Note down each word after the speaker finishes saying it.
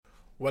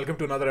Welcome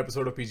to another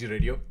episode of PG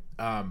Radio.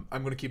 I'm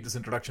going to keep this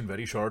introduction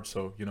very short,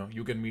 so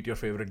you can meet your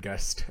favorite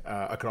guest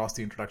across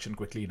the introduction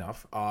quickly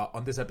enough.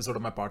 On this episode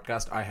of my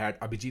podcast, I had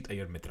Abhijit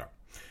Iyer Mitra,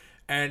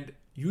 and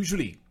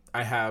usually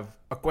I have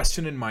a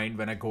question in mind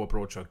when I go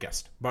approach a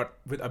guest. But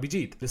with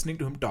Abhijit, listening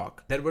to him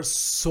talk, there were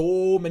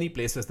so many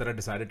places that I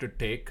decided to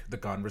take the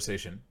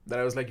conversation that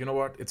I was like, you know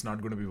what, it's not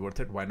going to be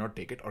worth it. Why not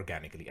take it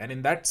organically? And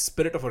in that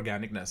spirit of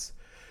organicness,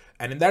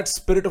 and in that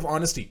spirit of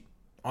honesty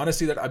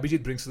that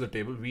Abhijit brings to the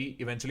table, we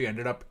eventually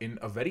ended up in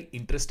a very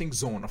interesting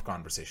zone of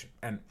conversation.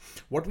 And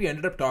what we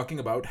ended up talking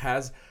about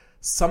has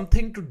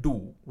something to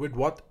do with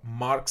what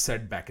Marx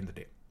said back in the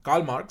day.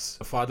 Karl Marx,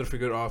 a father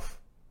figure of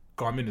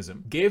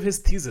communism, gave his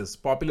thesis,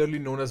 popularly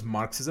known as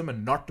Marxism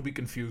and not to be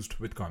confused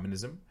with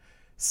communism,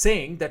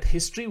 saying that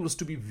history was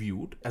to be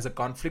viewed as a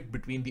conflict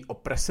between the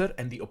oppressor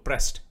and the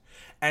oppressed.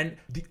 And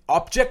the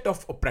object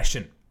of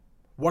oppression,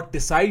 what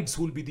decides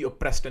who will be the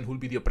oppressed and who will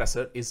be the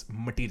oppressor, is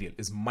material,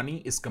 is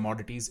money, is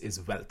commodities,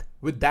 is wealth.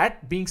 With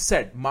that being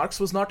said, Marx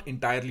was not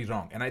entirely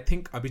wrong. And I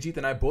think Abhijit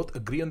and I both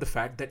agree on the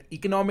fact that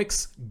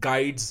economics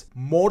guides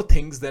more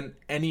things than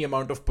any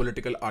amount of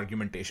political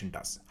argumentation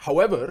does.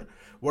 However,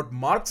 what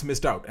Marx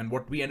missed out and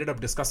what we ended up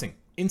discussing,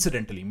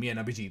 incidentally, me and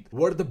Abhijit,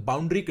 were the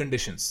boundary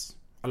conditions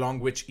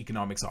along which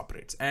economics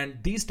operates. And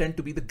these tend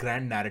to be the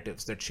grand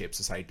narratives that shape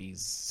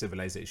societies,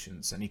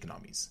 civilizations, and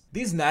economies.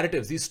 These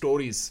narratives, these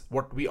stories,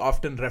 what we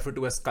often refer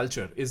to as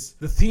culture, is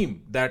the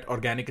theme that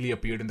organically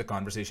appeared in the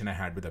conversation I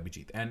had with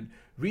Abhijit. And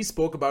we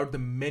spoke about the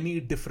many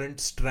different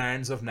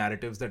strands of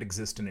narratives that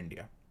exist in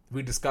India.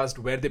 We discussed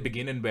where they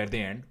begin and where they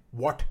end,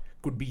 what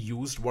could be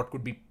used, what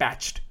could be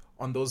patched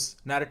on those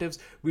narratives.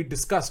 We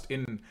discussed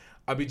in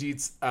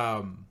Abhijit's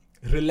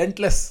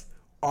relentless,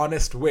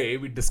 honest way,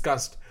 we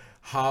discussed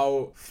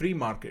how free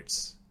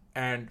markets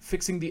and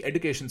fixing the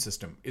education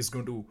system is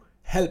going to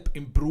help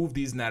improve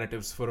these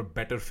narratives for a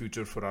better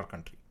future for our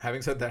country.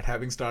 Having said that,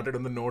 having started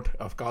on the note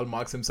of Karl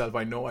Marx himself,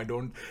 I know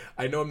I'm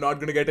not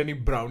going to get any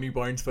brownie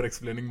points for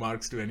explaining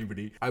Marx to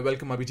anybody. I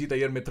welcome Abhijit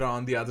Iyer Mitra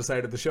on the other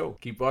side of the show.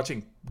 Keep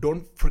watching.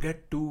 Don't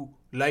forget to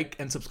like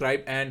and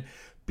subscribe, and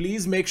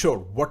please make sure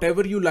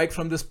whatever you like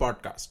from this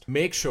podcast,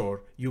 make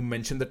sure you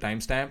mention the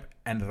timestamp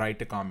and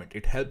write a comment.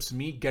 It helps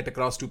me get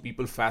across to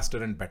people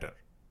faster and better.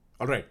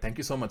 All right. Thank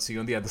you so much. See you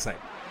on the other side.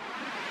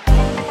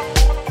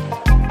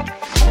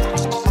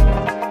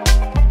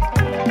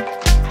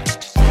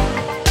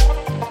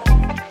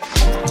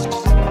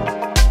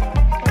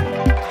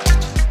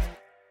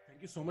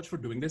 Thank you so much for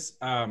doing this.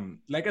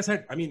 Like I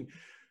said,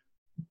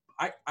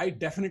 I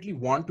definitely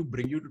want to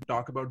bring you to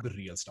talk about the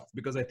real stuff,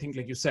 because I think,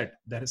 like you said,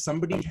 there is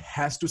somebody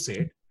has to say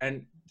it.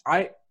 And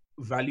I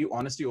value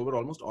honesty over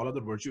almost all other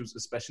virtues,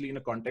 especially in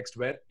a context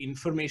where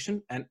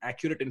information and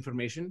accurate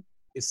information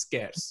is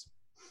scarce.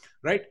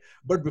 Right.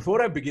 But before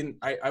I begin,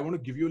 I want to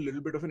give you a little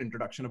bit of an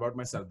introduction about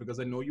myself, because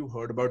I know you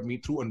heard about me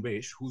through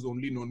Anvesh, who's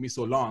only known me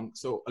so long.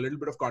 So a little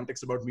bit of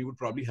context about me would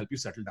probably help you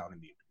settle down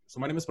in the interview. So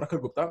my name is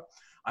Prakhar Gupta.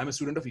 I'm a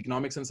student of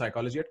economics and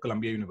psychology at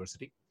Columbia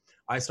University.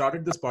 I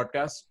started this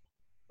podcast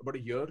about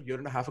a year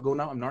and a half ago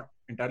now. I'm not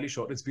entirely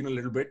sure. It's been a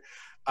little bit.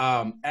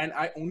 And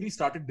I only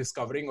started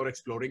discovering or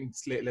exploring,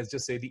 let's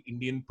just say, the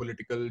Indian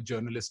political,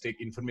 journalistic,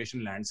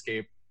 information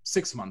landscape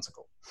 6 months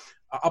ago.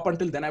 Up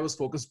until then, I was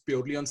focused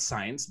purely on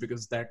science,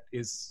 because that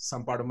is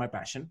some part of my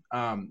passion.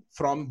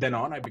 From then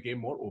on, I became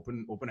more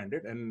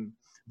open-ended, and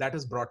that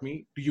has brought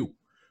me to you.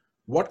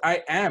 What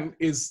I am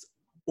is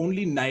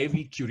only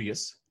naively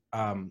curious.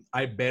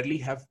 I barely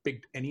have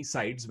picked any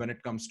sides when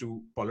it comes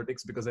to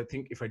politics, because I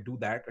think if I do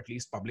that, at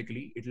least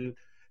publicly, it'll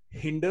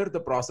hinder the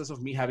process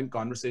of me having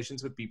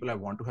conversations with people I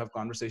want to have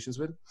conversations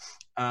with.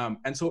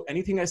 And so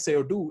anything I say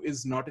or do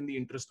is not in the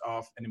interest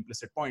of an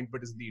implicit point,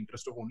 but is in the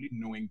interest of only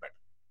knowing better.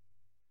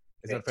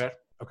 Is that fair?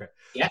 Okay.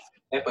 Yeah,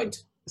 fair point.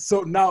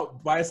 So now,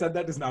 why I said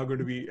that is now going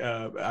to be,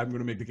 I'm going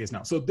to make the case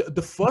now. So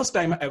the first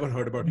time I ever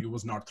heard about you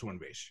was not through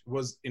Anvesh.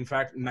 Was, in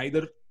fact,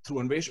 neither through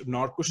Anvesh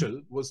nor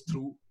Kushal, was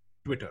through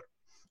Twitter.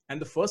 And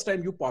the first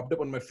time you popped up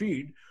on my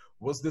feed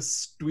was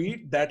this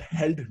tweet that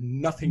held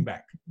nothing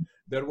back.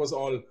 There was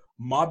all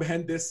 "maa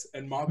behan this"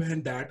 and "maa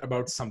behan that"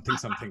 about something.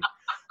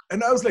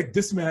 And I was like,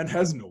 this man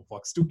has no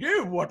fucks to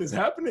give. What is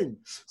happening?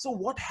 So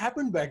what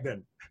happened back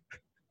then?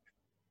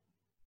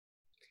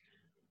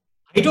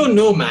 I don't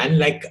know, man.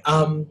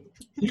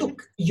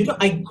 Look,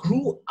 I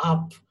grew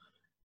up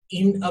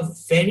in a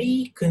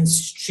very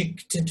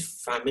constricted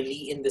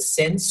family, in the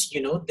sense,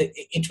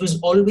 it was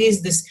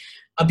always this,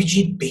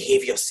 Abhijit,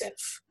 behave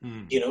yourself,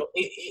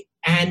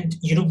 and,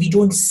 we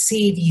don't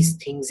say these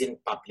things in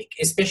public,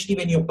 especially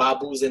when you're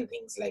babus and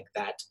things like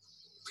that.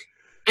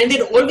 And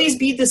there'd always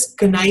be this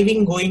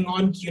conniving going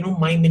on,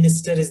 my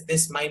minister is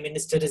this, my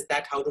minister is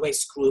that. How do I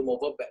screw him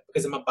over?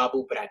 Because I'm a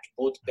babu brat.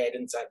 Both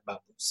parents are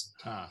babus.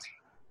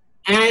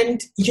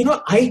 And,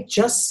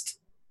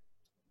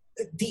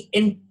 the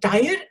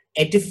entire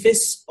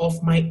edifice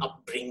of my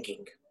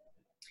upbringing,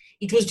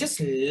 it was just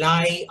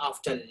lie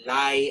after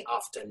lie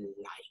after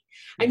lie.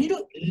 And,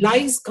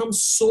 lies come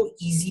so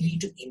easily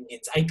to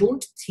Indians. I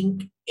don't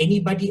think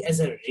anybody as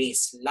a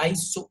race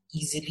lies so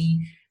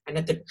easily and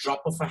at the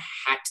drop of a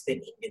hat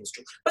than Indians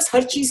do. Bas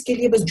har cheez ke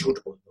liye bas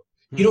jhoot bol do.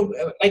 You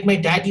know, like my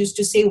dad used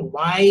to say,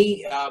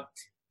 why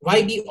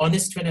be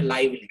honest when a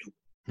lie will do?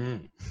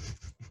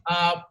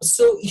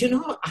 So, you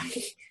know,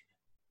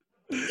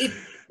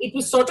 it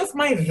was sort of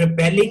my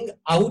rebelling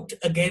out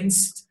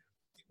against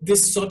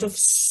this sort of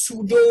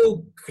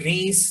pseudo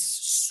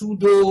grace,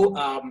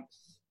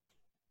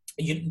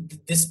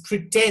 this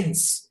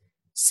pretense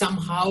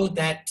somehow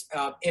that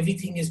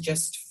everything is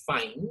just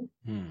fine.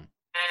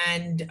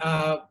 And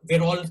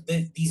we're all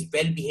these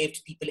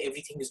well-behaved people,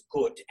 everything is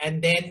good.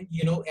 And then,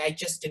 you know, I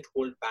just didn't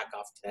hold back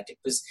after that. It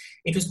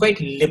was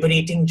quite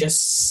liberating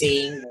just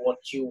saying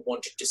what you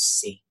wanted to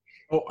say.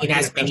 Oh, I can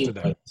attest to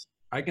that.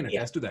 I can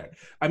attest to that.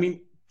 I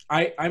mean,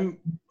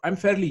 I'm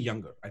fairly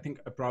younger. I think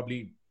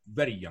probably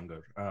very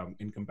younger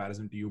in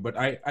comparison to you, but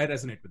I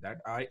resonate with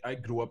that. I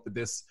grew up with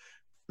this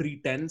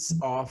pretense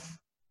of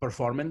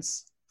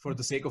performance for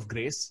the sake of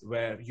grace,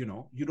 where, you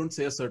know, you don't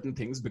say certain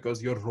things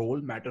because your role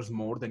matters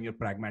more than your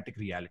pragmatic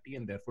reality,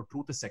 and therefore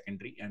truth is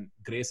secondary and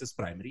grace is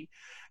primary.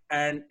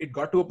 And it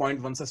got to a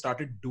point once I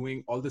started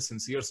doing all the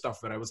sincere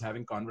stuff where I was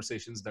having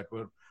conversations that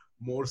were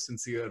more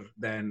sincere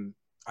than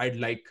I'd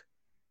like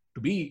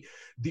to be,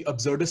 the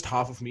absurdist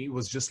half of me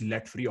was just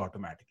let free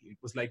automatically. It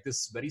was like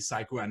this very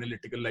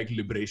psychoanalytical like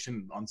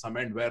liberation on some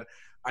end, where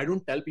I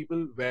don't tell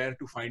people where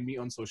to find me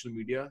on social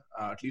media,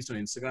 at least on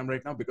Instagram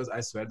right now, because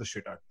I swear the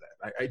shit out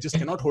there. I just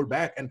cannot hold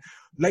back. And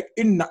like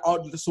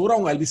so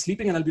wrong, I'll be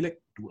sleeping and I'll be like,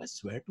 do I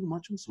swear too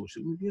much on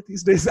social media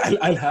these days?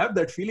 I'll have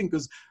that feeling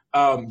because,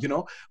 you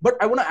know,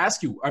 but I want to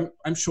ask you,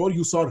 I'm sure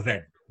you saw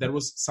Red. There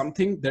was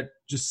something that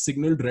just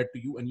signaled red to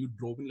you and you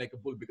drove in like a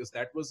bull, because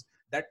that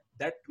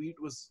tweet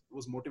was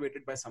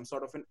motivated by some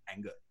sort of an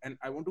anger. And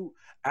I want to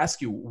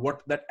ask you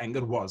what that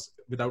anger was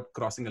without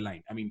crossing a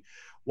line. I mean,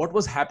 what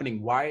was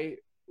happening? Why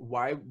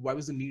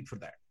was the need for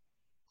that?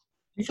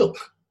 Look,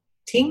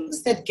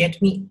 things that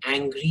get me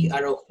angry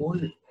are a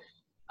whole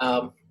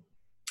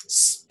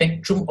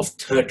spectrum of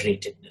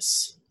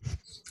third-ratedness,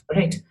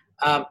 right?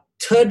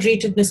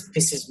 Third-ratedness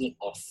pisses me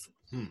off.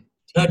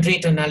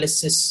 Third-rate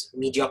analysis,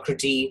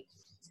 mediocrity,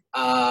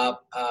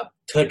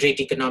 third-rate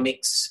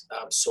economics,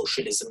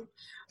 socialism,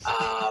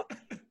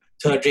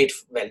 third-rate,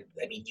 well,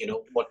 I mean, you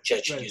know what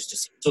Churchill used to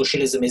say,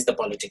 socialism is the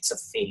politics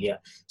of failure.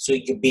 So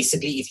you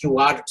basically, if you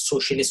are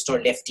socialist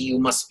or lefty, you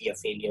must be a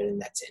failure in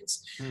that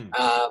sense.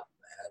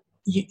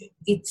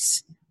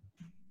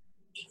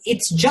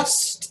 It's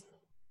just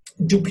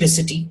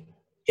duplicity,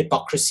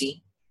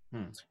 hypocrisy.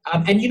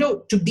 And, you know,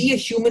 to be a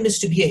human is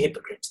to be a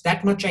hypocrite.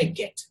 That much I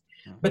get.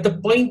 But the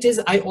point is,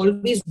 I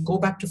always go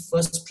back to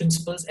first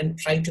principles and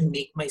try to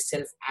make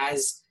myself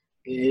as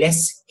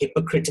less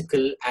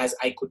hypocritical as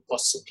I could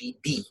possibly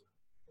be.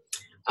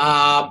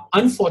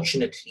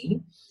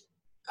 Unfortunately,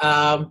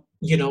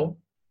 you know,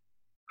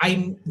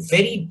 I'm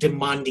very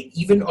demanding,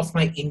 even of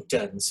my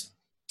interns.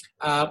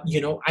 You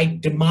know, I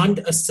demand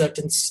a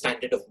certain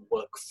standard of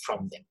work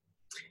from them.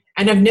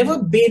 And I've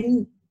never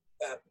been,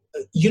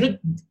 you know,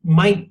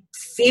 my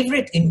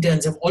favorite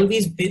interns have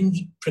always been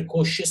the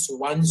precocious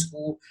ones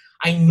who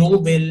I know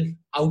will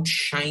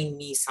outshine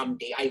me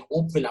someday. I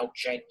hope will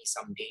outshine me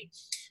someday.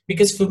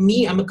 Because for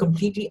me, I'm a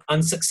completely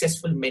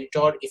unsuccessful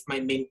mentor if my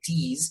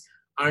mentees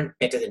aren't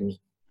better than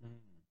me.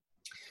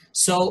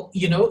 So,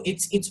 you know,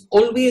 it's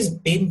always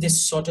been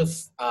this sort of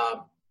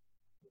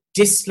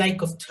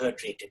dislike of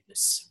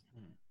third-ratedness.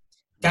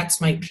 That's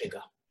my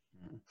trigger.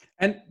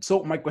 And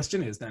so my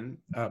question is then,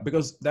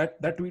 because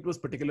that tweet was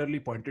particularly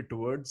pointed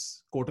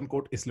towards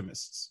quote-unquote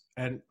Islamists.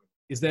 And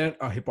is there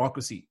a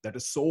hypocrisy that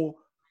is so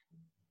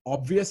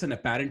obvious and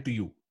apparent to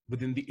you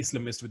within the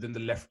Islamist, within the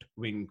left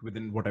wing,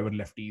 within whatever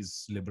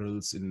lefties,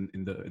 liberals in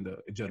the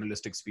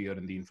journalistic sphere,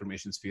 in the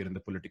information sphere, in the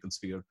political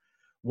sphere?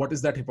 What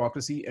is that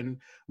hypocrisy, and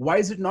why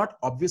is it not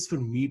obvious for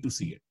me to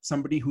see it?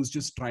 Somebody who's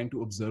just trying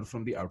to observe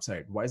from the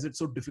outside. Why is it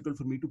so difficult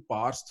for me to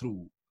parse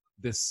through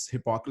this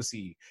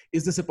hypocrisy?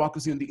 Is this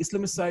hypocrisy on the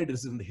Islamist side?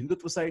 Is it on the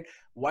Hindutva side?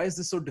 Why is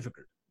this so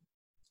difficult?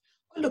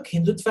 Well, look,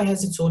 Hindutva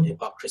has its own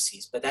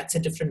hypocrisies, but that's a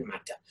different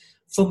matter.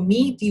 For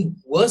me, the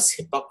worst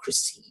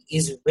hypocrisy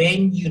is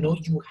when, you know,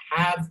 you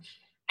have,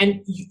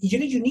 and you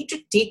know, you need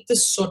to take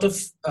this sort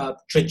of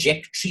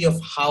trajectory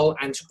of how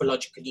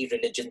anthropologically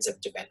religions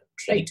have developed,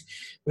 right?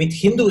 With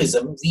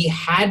Hinduism, we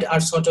had our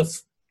sort of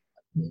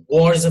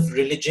wars of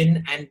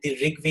religion, and the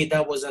Rig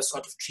Veda was a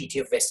sort of treaty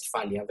of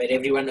Westphalia, where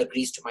everyone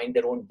agrees to mind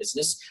their own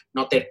business,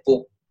 not their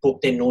poke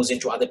their nose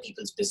into other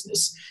people's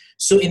business.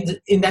 So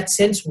in that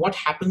sense, what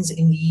happens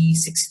in the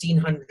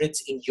 1600s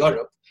in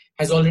Europe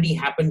has already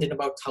happened in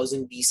about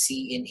 1000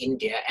 BC in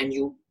India, and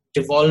you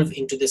devolve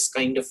into this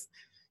kind of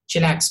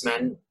chillax,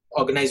 man,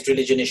 organized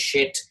religion is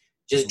shit,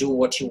 just do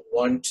what you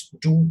want,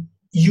 do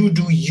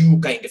you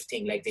kind of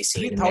thing, like they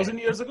say. 3,000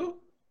 years ago?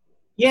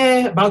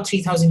 Yeah, about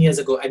 3,000 years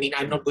ago. I mean,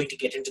 I'm not going to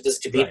get into this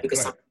debate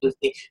because some people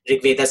say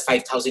Rig Veda is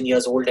 5,000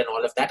 years old and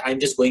all of that. I'm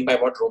just going by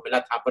what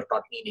Romila Thapar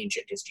taught me in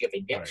Ancient History of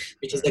India,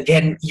 which is,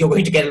 again, you're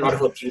going to get a lot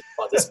of abuse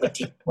for this, but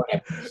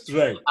whatever.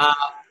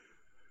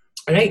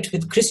 Right,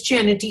 with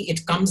Christianity,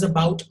 it comes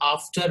about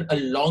after a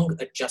long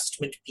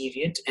adjustment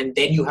period, and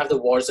then you have the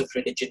wars of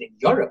religion in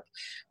Europe.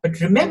 But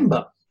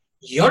remember,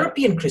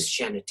 European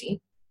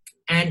Christianity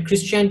and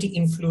Christianity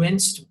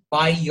influenced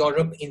by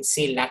Europe in,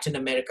 say, Latin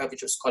America,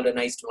 which was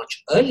colonized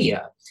much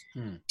earlier,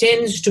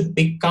 tends to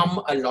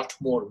become a lot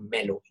more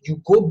mellow.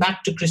 You go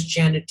back to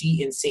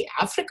Christianity in, say,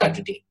 Africa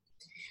today,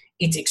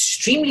 it's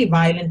extremely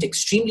violent,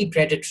 extremely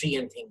predatory,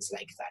 and things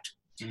like that.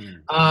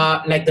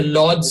 Like the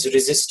Lord's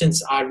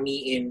Resistance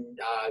Army in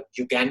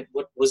Uganda,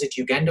 what was it,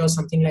 Uganda or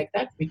something like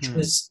that, which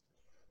was,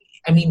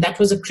 I mean, that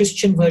was a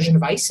Christian version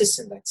of ISIS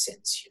in that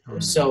sense. You know?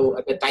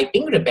 So the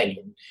Taiping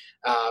Rebellion,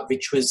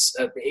 which was,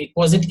 it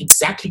wasn't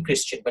exactly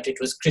Christian, but it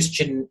was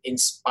Christian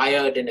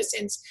inspired in a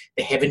sense,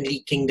 the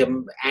Heavenly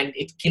Kingdom, and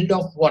it killed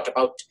off what,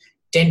 about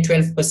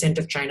 10-12%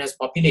 of China's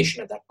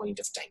population at that point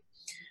of time.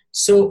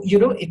 So, you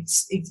know,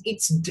 it's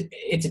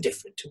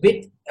different.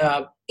 With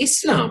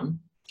Islam,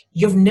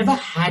 you've never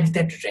had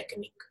that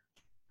reckoning.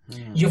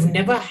 You've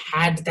never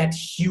had that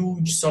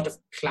huge sort of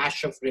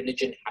clash of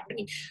religion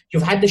happening.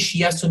 You've had the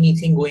Shia Sunni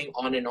thing going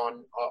on and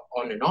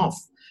off.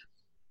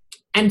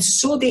 And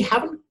so they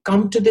haven't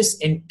come to this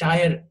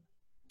entire,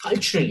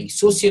 culturally,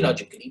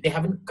 sociologically, they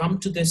haven't come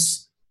to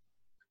this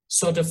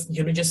sort of,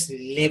 you know, just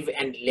live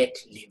and let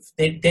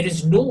live. There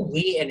is no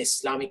way an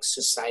Islamic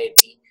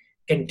society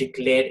can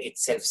declare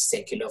itself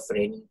secular for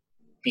any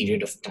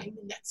period of time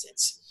in that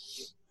sense.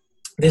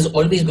 There's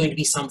always going to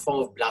be some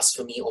form of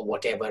blasphemy or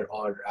whatever,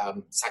 or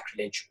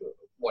sacrilege,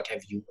 what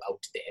have you,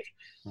 out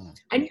there.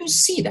 And you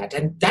see that.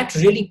 And that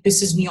really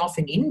pisses me off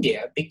in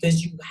India,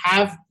 because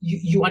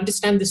you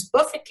understand this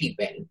perfectly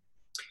well.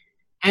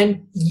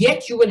 And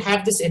yet you will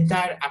have this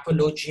entire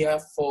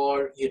apologia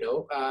for, you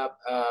know,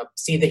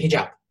 say the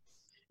hijab.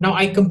 Now,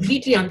 I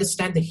completely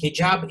understand the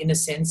hijab in a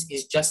sense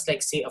is just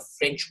like, say, a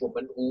French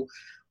woman who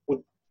would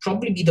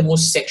probably be the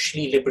most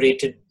sexually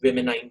liberated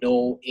women I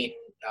know in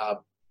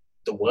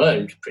the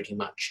world, pretty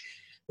much,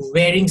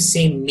 wearing,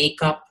 say,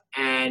 makeup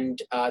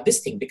and this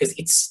thing, because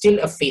it's still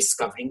a face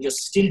covering. You're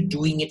still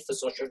doing it for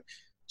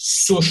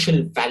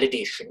social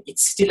validation.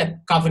 It's still a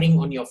covering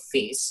on your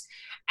face.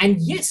 And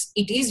yes,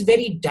 it is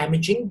very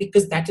damaging,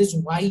 because that is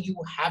why you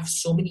have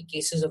so many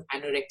cases of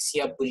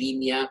anorexia,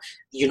 bulimia,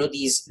 you know,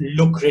 these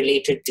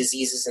look-related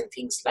diseases and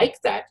things like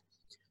that.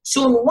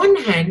 So on one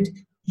hand,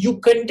 you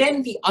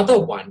condemn the other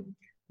one,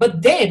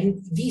 but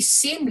then these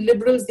same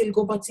liberals, they'll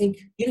go about saying,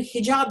 you know,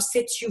 hijab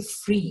sets you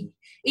free.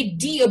 It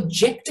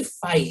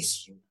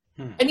de-objectifies you.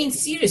 I mean,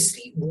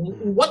 seriously,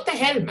 what the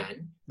hell,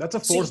 man? That's a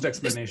forced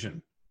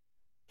explanation.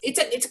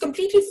 It's a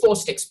completely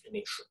forced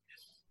explanation.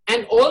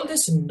 And all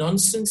this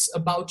nonsense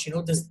about, you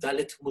know, this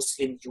Dalit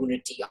Muslim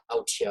unity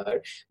out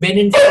here, when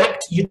in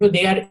fact, you know,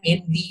 they are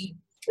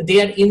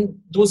in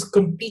those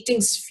competing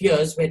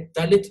spheres where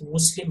Dalit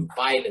Muslim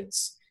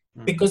violence,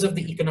 because of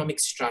the economic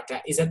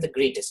strata, is at the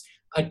greatest.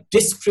 A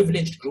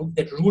disprivileged group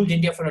that ruled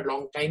India for a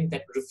long time,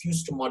 that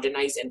refused to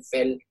modernize and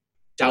fell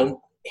down,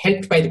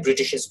 helped by the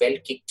British as well,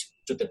 kicked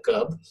to the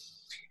curb.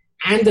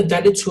 And the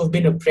Dalits who have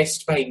been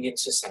oppressed by Indian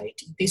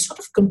society, they sort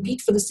of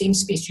compete for the same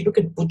space. You look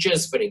at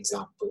butchers, for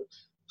example,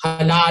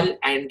 halal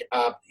and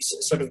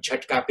sort of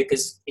jhatka,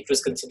 because it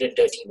was considered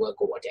dirty work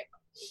or whatever.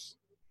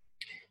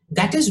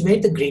 That is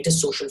where the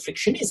greatest social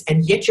friction is.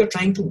 And yet you're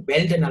trying to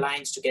weld an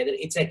alliance together.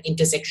 It's like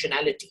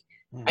intersectionality.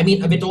 I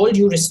mean, with all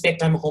due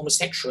respect, I'm a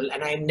homosexual,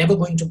 and I'm never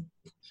going to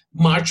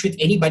march with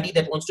anybody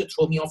that wants to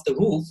throw me off the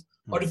roof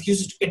or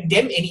refuses to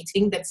condemn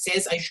anything that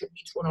says I should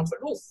be thrown off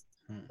a roof.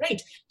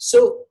 Right?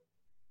 So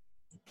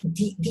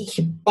the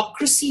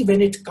hypocrisy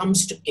when it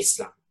comes to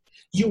Islam,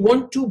 you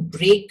want to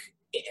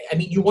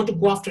you want to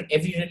go after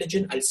every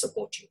religion, I'll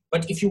support you.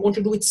 But if you want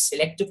to do it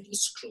selectively,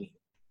 screw you.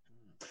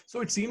 So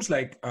it seems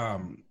like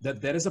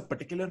that there is a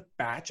particular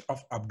patch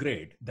of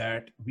upgrade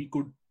that we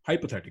could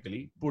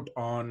hypothetically put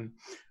on,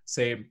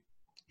 say,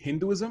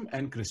 Hinduism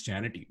and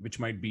Christianity, which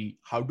might be,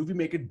 how do we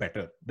make it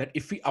better? That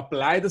if we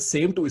apply the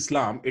same to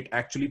Islam, it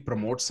actually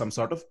promotes some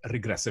sort of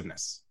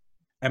regressiveness.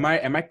 Am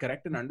I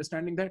correct in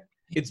understanding that?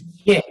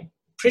 Yeah,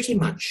 pretty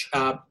much.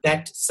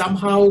 That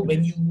somehow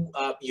when you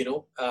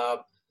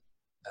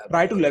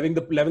try to level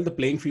the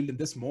playing field in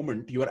this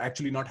moment, you are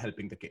actually not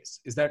helping the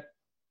case. Is that?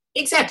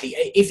 Exactly.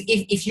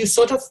 If you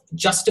sort of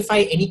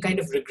justify any kind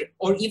of regret,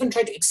 or even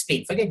try to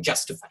explain, forget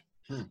justify.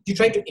 You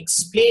try to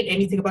explain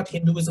anything about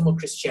Hinduism or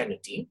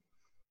Christianity,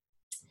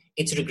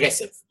 it's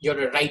regressive.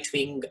 You're a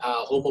right-wing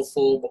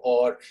homophobe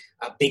or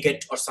a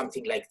bigot or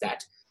something like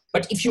that.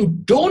 But if you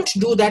don't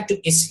do that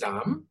to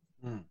Islam,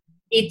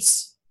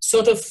 it's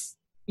sort of,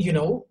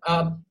 you're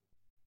an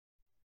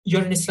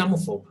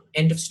Islamophobe.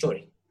 End of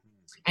story.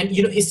 And,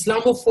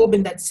 Islamophobe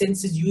in that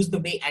sense is used the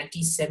way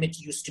anti-Semite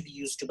used to be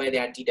used to by the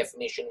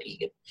Anti-Defamation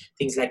League and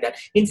things like that.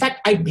 In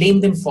fact, I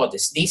blame them for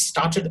this. They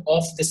started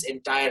off this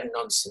entire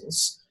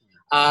nonsense,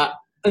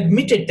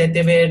 admitted that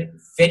there were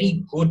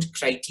very good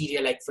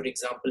criteria, like, for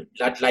example,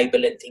 blood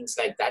libel and things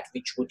like that,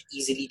 which would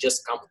easily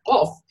just come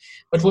off.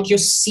 But what you're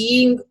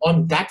seeing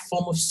on that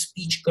form of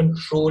speech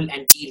control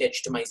and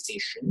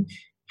delegitimization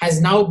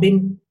has now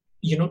been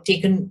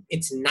taken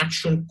its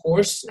natural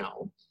course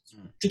now,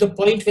 to the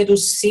point where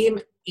those same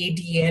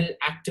ADL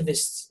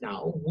activists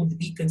now would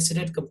be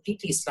considered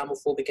completely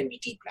Islamophobic and be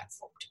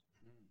deplatformed.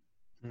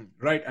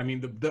 Right. I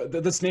mean,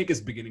 the snake is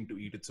beginning to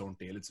eat its own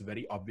tail. It's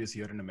very obvious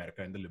here in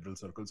America in the liberal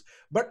circles.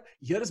 But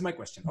here is my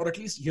question, or at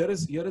least here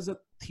is a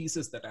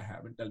thesis that I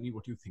have, and tell me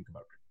what you think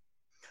about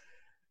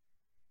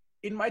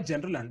it. In my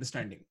general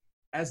understanding,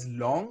 as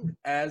long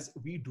as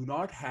we do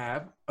not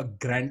have a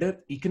grander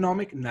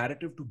economic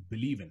narrative to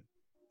believe in,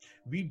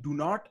 we do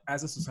not,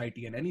 as a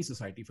society, and any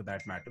society for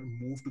that matter,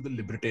 move to the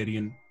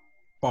libertarian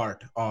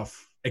part of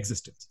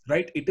existence,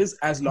 right? It is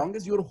as long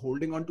as you're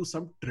holding on to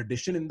some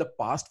tradition in the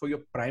past for your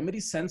primary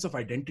sense of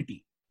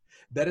identity,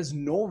 there is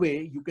no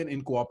way you can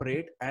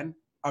incorporate an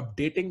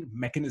updating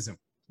mechanism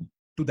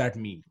to that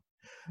mean,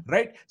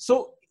 right?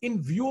 So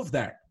in view of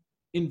the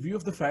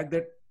fact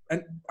that,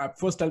 and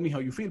first tell me how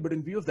you feel, but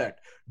in view of that,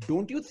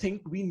 don't you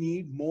think we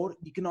need more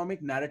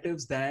economic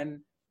narratives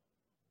than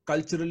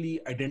culturally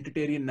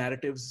identitarian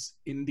narratives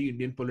in the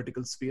Indian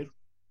political sphere?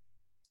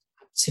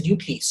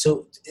 Absolutely.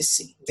 So this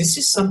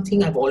is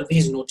something I've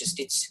always noticed.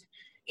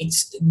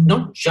 It's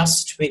not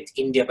just with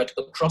India, but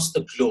across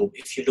the globe.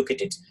 If you look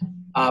at it,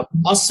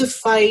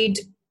 ossified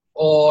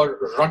or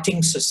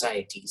rotting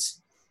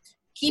societies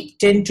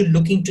tend to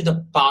looking to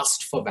the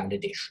past for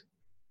validation,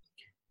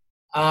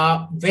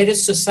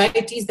 whereas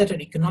societies that are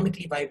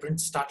economically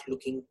vibrant start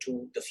looking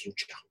to the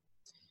future.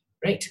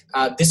 Right.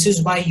 This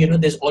is why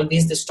there's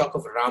always this talk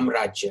of Ram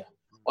Rajya,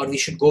 or we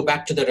should go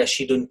back to the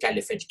Rashidun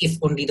Caliphate. If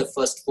only the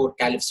first 4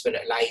 caliphs were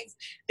alive,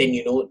 then,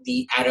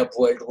 the Arab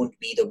world wouldn't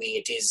be the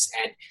way it is.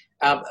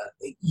 And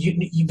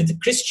with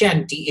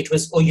Christianity, it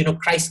was,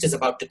 Christ is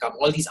about to come.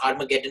 All these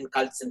Armageddon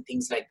cults and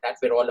things like that,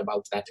 we're all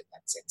about that in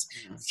that sense.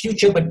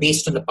 Future, but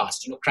based on the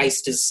past,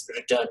 Christ is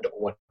returned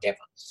or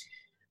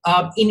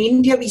whatever. In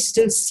India, we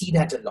still see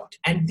that a lot.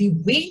 And the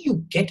way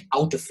you get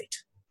out of it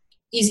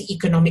is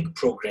economic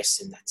progress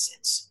in that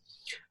sense.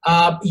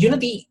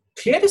 The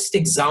clearest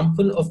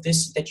example of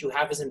this that you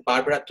have is in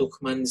Barbara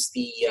Tuchman's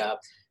The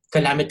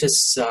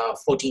Calamitous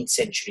 14th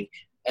Century.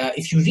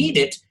 If you read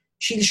it,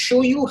 she'll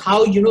show you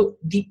how,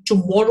 the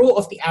tomorrow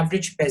of the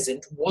average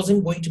peasant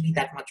wasn't going to be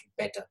that much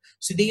better.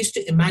 So they used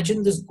to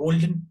imagine this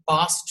golden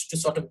past to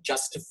sort of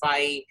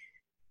justify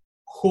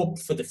hope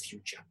for the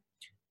future.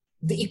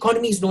 The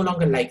economy is no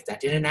longer like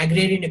that. In an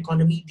agrarian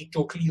economy, the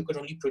total you could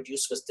only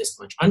produce was this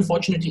much.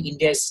 Unfortunately,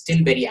 India is still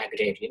very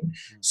agrarian.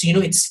 So,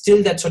 it's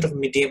still that sort of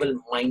medieval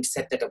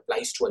mindset that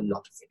applies to a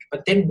lot of it.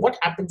 But then what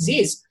happens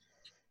is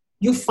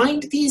you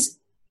find these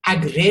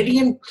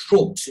agrarian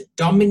tropes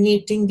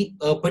dominating the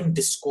urban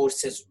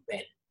discourse as well,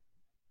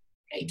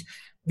 right?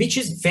 Which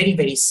is very,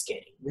 very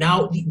scary.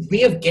 Now, the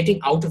way of getting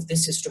out of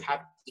this is to have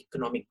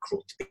economic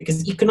growth,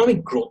 because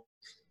economic growth,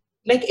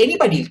 like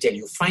anybody will tell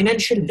you,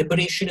 financial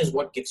liberation is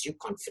what gives you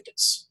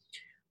confidence.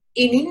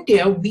 In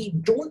India, we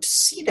don't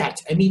see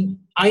that. I mean,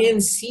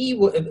 INC,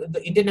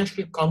 the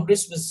International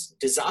Congress, was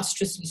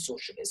disastrously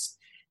socialist.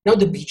 Now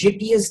the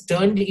BJP has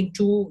turned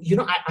into,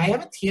 I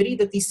have a theory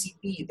that the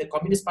CP, the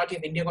Communist Party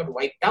of India, got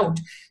wiped out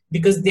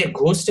because their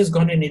ghost has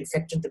gone and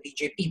infected the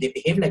BJP. They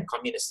behave like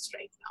communists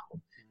right now.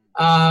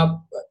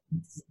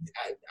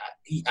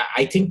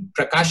 I think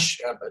Prakash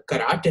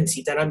Karat and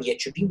Sitaram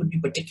Yechury would be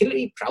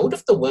particularly proud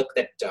of the work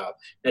that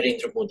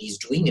Narendra Modi is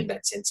doing in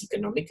that sense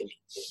economically.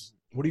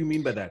 What do you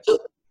mean by that? So,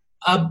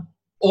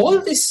 all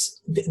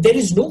this, there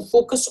is no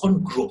focus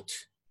on growth.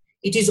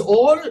 It is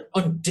all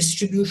on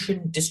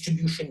distribution,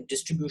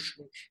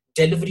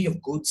 delivery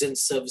of goods and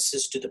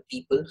services to the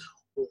people.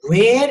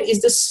 Where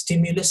is the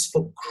stimulus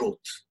for growth?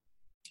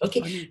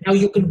 Okay, now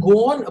you can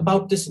go on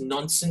about this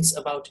nonsense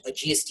about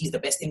GST is the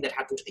best thing that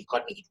happened to the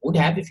economy. It would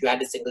have if you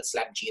had a single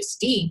slab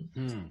GST.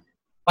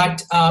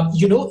 But,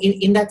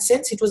 in that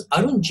sense, it was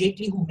Arun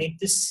Jaitley who made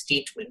this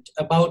statement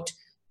about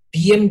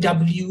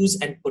BMWs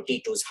and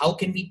potatoes. How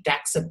can we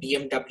tax a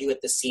BMW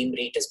at the same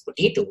rate as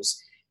potatoes?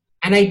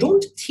 And I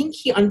don't think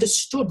he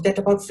understood that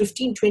about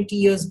 15, 20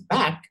 years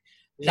back,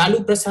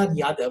 Lalu Prasad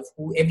Yadav,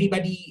 who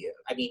everybody,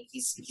 I mean,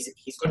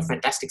 he's got a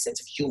fantastic sense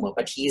of humor,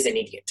 but he is an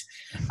idiot,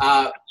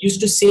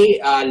 used to say,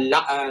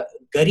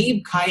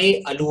 Garib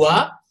khaye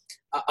alua,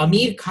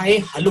 Amir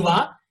khaye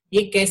halwa,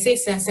 ye kaise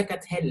sah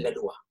sakat hai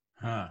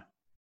lalua.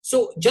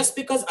 So just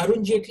because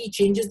Arun Jaitley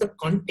changes the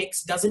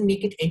context doesn't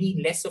make it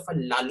any less of a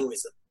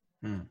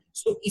Laluism.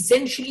 So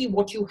essentially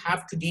what you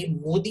have today,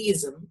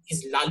 Modiism,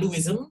 is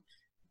Laluism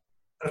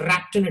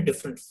wrapped in a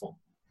different form.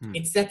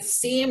 It's that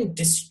same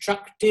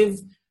destructive,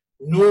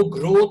 no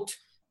growth.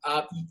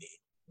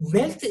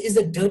 Wealth is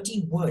a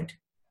dirty word.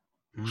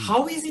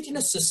 How is it in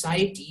a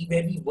society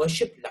where we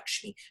worship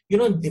Lakshmi? In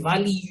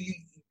Diwali,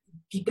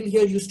 people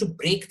here used to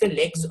break the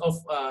legs of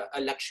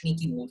a Lakshmi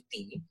ki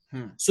murti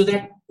so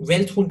that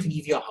wealth won't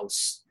leave your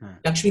house.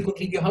 Lakshmi won't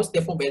leave your house,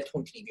 therefore wealth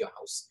won't leave your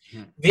house.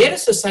 Where a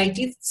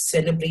society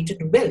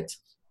celebrated wealth,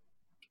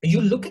 you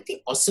look at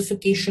the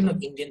ossification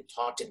of Indian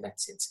thought in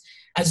that sense.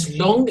 As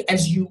long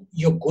as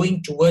you're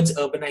going towards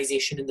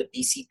urbanization in the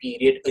BC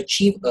period,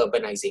 achieve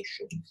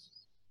urbanization,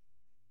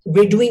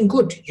 we're doing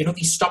good.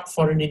 We stopped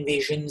foreign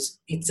invasions.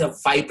 It's a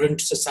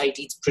vibrant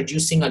society. It's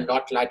producing a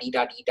lot,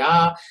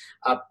 la-di-da-di-da.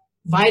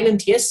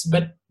 Violent, yes,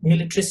 but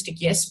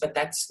militaristic, yes, but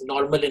that's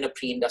normal in a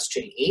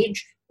pre-industrial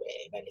age.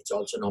 Well, it's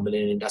also normal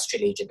in an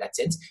industrial age in that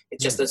sense.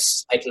 It's just the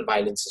societal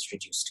violence is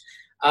reduced.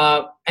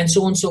 And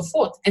so on and so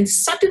forth. And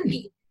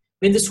suddenly,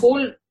 when this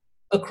whole,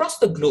 across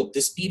the globe,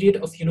 this period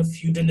of,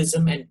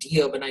 feudalism and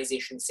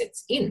de-urbanization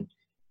sets in,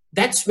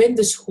 that's when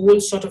this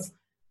whole sort of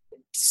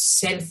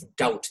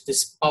self-doubt,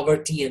 this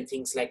poverty and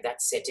things like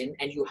that set in,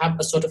 and you have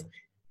a sort of,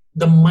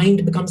 the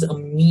mind becomes a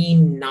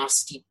mean,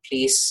 nasty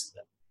place,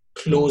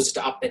 closed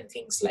up and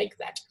things like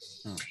that.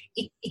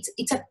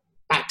 It's a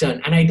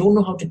pattern, and I don't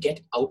know how to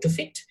get out of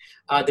it.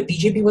 The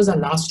BJP was our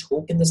last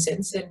hope in the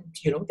sense, and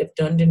they've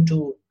turned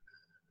into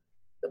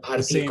the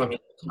Bharatiya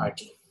Communist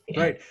Party.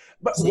 Yeah. Right,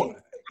 but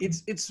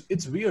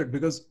it's weird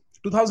because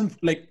 2000,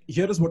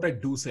 here is what I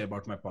do say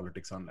about my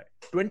politics online.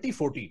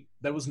 2014,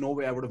 there was no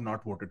way I would have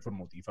not voted for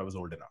Modi if I was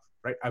old enough,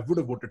 right? I would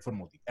have voted for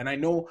Modi. And I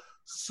know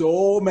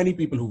so many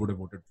people who would have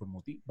voted for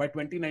Modi. By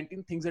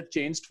 2019, things had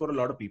changed for a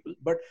lot of people.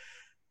 But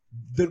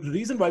the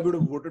reason why we would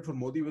have voted for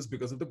Modi was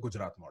because of the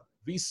Gujarat model.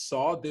 We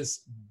saw this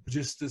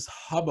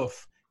hub of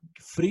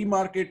free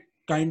market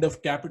kind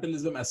of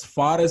capitalism as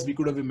far as we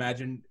could have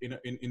imagined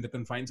in the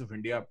confines of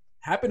India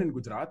happen in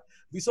Gujarat.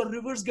 We saw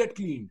rivers get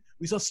cleaned.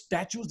 We saw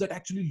statues that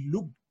actually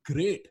looked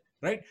great,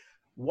 right?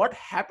 What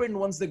happened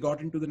once they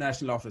got into the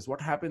national office?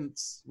 What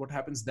happens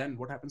then?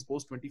 What happens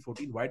post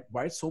 2014?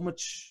 Why so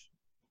much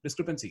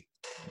discrepancy?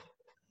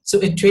 So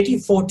in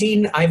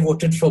 2014, I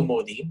voted for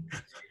Modi.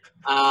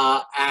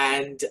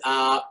 And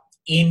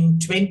in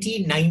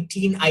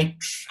 2019, I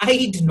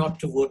tried not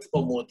to vote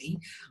for Modi.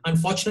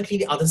 Unfortunately,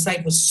 the other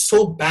side was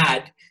so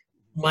bad.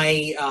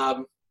 My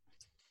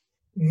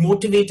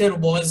motivator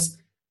was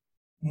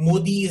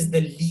Modi is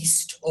the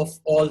least of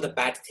all the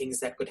bad things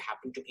that could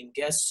happen to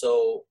India.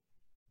 So,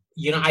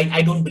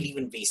 I don't believe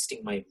in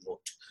wasting my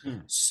vote.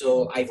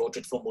 So I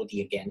voted for Modi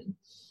again.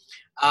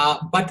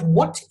 But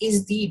what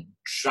is the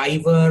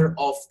driver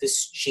of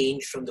this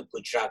change from the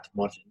Gujarat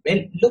model?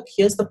 Well, look,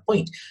 here's the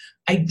point.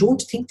 I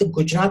don't think the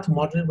Gujarat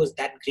model was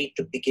that great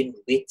to begin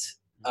with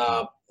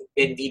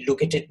when we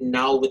look at it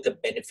now with the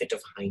benefit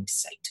of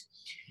hindsight.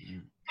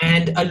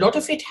 And a lot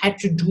of it had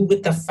to do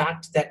with the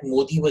fact that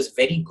Modi was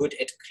very good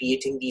at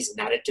creating these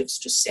narratives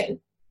to sell,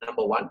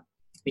 number one,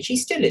 which he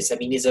still is. I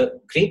mean, he's a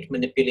great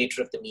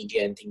manipulator of the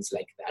media and things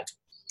like that.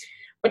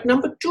 But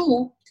number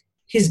two,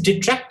 his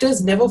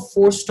detractors never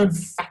forced on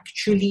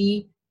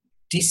factually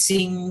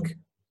dissing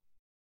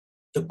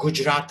the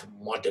Gujarat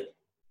model.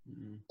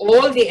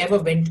 All they ever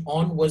went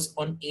on was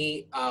on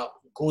a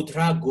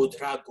Godhra,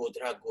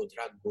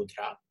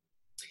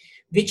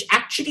 which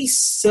actually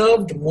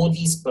served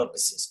Modi's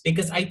purposes.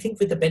 Because I think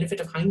with the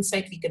benefit of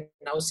hindsight, we can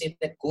now say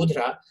that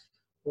Godhra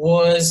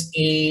was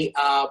a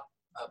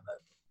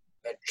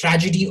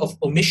tragedy of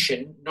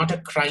omission, not a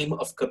crime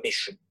of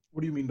commission.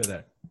 What do you mean by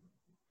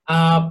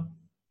that?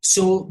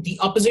 So the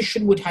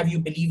opposition would have you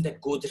believe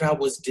that Godhra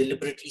was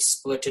deliberately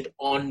spurted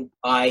on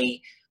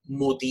by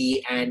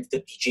Modi and the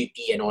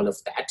BJP and all of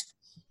that.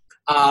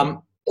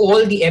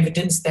 All the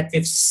evidence that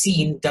we've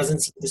seen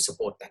doesn't seem to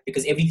support that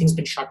because everything's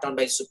been shut down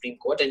by the Supreme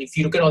Court. And if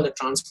you look at all the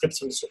transcripts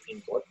from the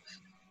Supreme Court,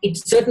 it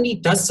certainly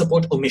does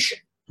support omission.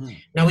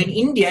 Now in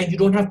India, you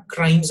don't have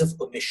crimes of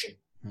omission.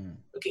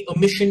 Okay,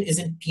 omission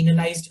isn't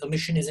penalized,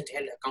 omission isn't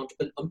held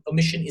accountable,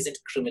 omission isn't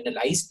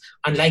criminalized,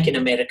 unlike in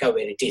America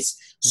where it is.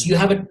 So you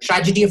have a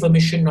tragedy of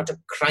omission, not a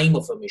crime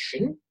of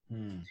omission.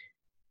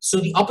 So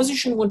the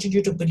opposition wanted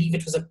you to believe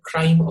it was a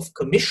crime of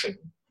commission.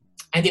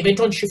 And they went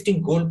on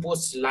shifting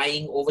goalposts,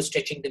 lying,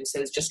 overstretching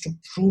themselves just to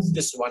prove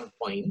this one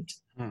point.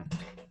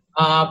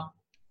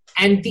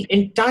 And the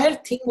entire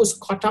thing was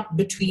caught up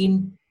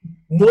between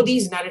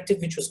Modi's narrative,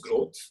 which was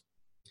growth,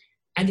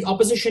 and the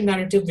opposition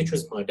narrative, which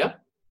was murder.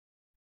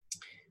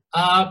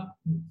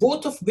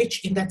 Both of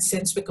which in that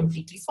sense were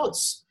completely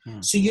false.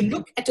 So you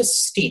look at a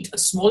state, a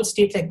small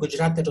state like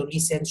Gujarat that only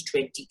sends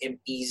 20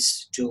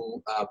 MPs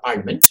to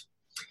parliament.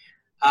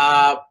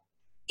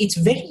 It's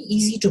very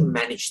easy to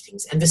manage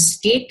things. And the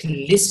state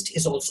list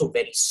is also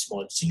very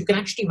small. So you can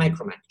actually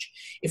micromanage.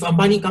 If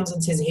Ambani comes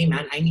and says, hey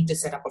man, I need to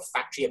set up a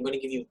factory. I'm going to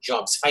give you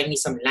jobs. Find me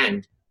some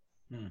land.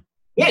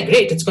 Yeah,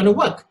 great. It's going to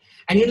work.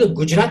 And the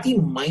Gujarati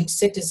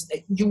mindset is,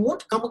 you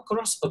won't come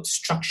across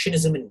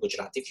obstructionism in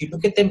Gujarat. If you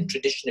look at them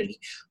traditionally,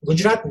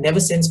 Gujarat never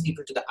sends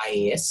people to the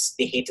IAS.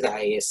 They hate the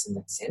IAS in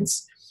that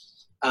sense.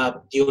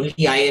 The only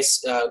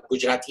IAS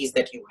Gujaratis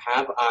that you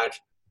have are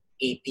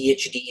a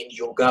PhD in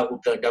yoga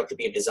who turned out to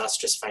be a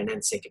disastrous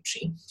finance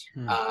secretary.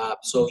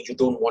 So you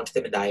don't want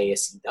them in the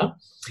IAS either.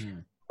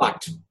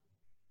 But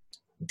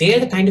they're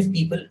the kind of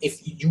people, if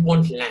you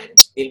want land,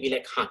 they'll be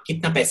like,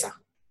 kitna paisa?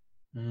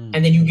 And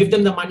then you give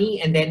them the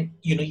money and then,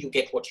 you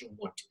get what you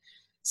want.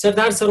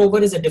 Sardar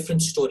Sarovar is a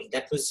different story.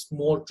 That was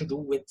more to do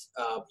with,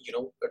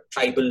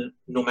 tribal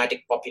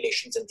nomadic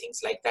populations and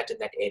things like that in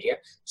that area.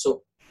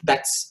 So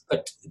that's a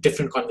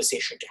different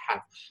conversation to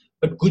have.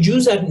 But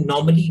Gujus are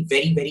normally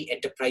very, very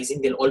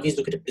enterprising. They'll always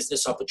look at a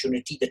business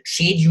opportunity. The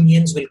trade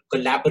unions will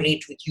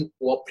collaborate with you,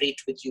 cooperate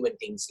with you, and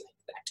things like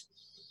that.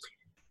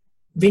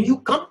 When you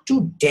come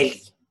to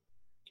Delhi,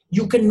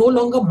 you can no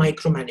longer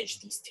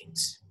micromanage these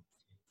things.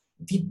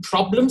 The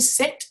problem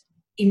set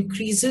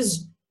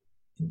increases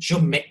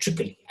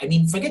geometrically. I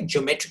mean, forget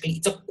geometrically,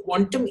 it's a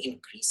quantum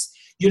increase.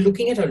 You're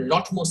looking at a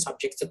lot more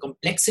subjects. The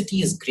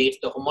complexity is great.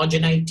 The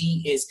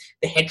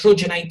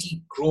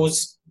heterogeneity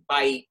grows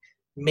by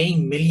many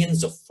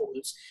millions of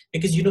folds.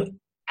 Because,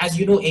 as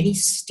you know, any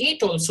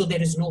state also,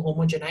 there is no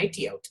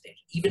homogeneity out there.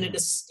 Even in a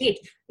state,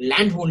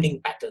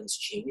 landholding patterns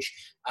change,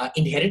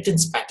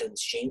 inheritance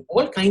patterns change,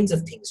 all kinds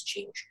of things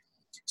change.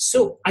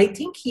 So I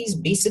think he's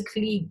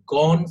basically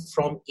gone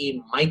from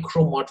a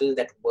micro model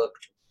that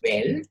worked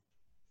well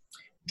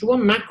to a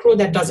macro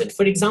that doesn't.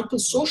 For example,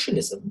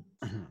 socialism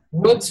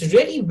works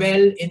really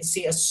well in,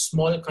 say, a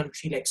small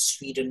country like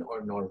Sweden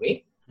or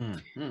Norway.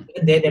 And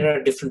there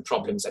are different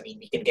problems. I mean,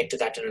 we can get to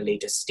that in a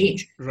later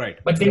stage. Right.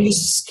 But when you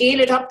scale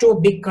it up to a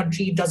big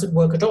country, it doesn't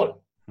work at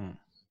all.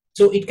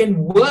 So it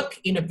can work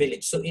in a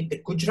village. So the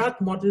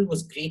Gujarat model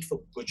was great for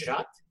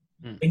Gujarat.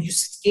 When you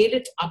scale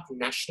it up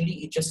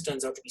nationally, it just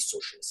turns out to be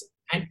socialism.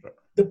 And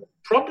the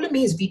problem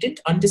is we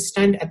didn't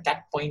understand at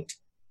that point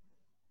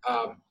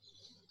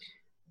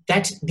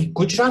that the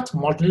Gujarat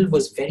model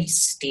was very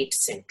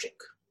state-centric.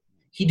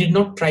 He did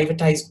not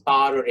privatize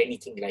power or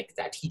anything like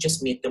that. He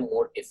just made them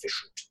more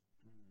efficient.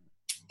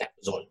 That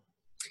was all.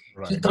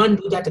 Right. He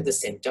can't do that at the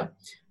center.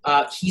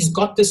 He's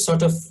got this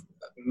sort of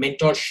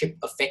mentorship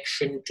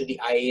affection to the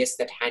IAS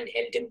that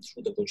handheld him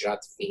through the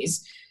Gujarat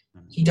phase.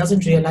 He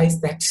doesn't realize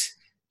that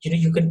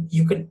you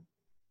can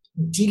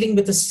dealing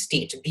with a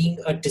state, being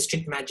a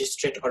district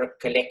magistrate or a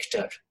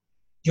collector,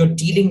 you're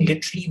dealing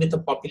literally with a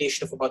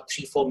population of about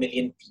 3-4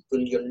 million people.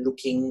 You're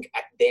looking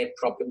at their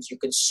problems. You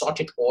can sort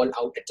it all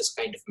out at this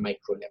kind of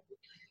micro level.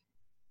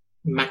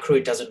 Macro,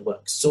 it doesn't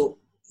work. So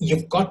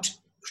you've got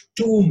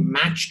two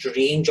matched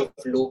range of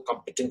low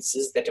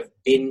competences that have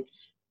been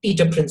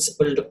Peter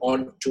principled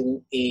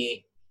onto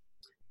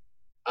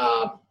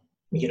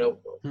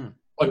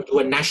onto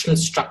a national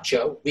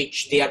structure,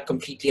 which they are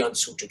completely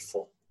unsuited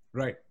for.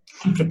 Right.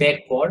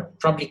 Unprepared for,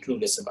 probably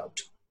clueless about.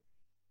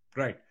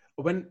 Right.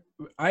 When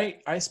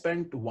I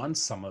spent one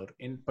summer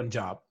in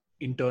Punjab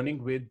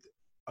interning with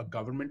a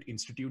government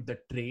institute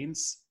that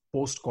trains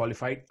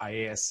post-qualified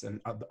IAS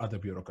and other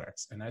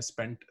bureaucrats. And I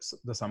spent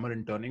the summer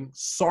interning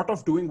sort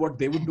of doing what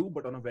they would do,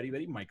 but on a very,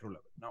 very micro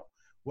level. Now,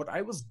 what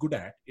I was good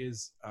at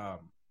is,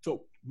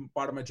 so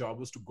part of my job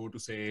was to go to,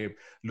 say,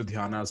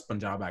 Ludhiana's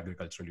Punjab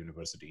Agricultural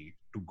University,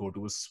 to go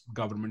to a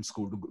government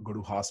school, to go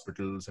to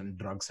hospitals and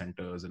drug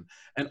centers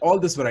and all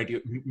this variety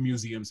of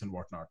museums and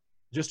whatnot.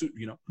 Just to,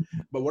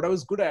 but what I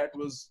was good at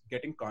was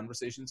getting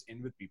conversations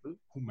in with people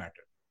who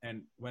mattered.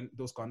 And when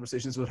those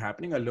conversations were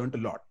happening, I learned a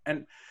lot.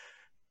 And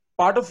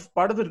part of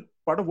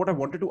what I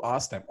wanted to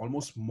ask them,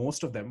 almost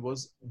most of them,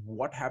 was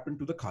what happened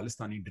to the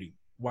Khalistani dream?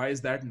 Why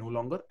is that no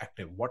longer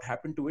active? What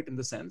happened to it, in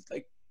the sense,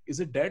 like, is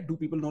it dead? Do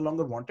people no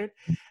longer want it?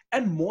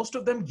 And most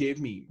of them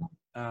gave me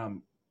a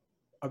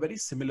very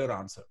similar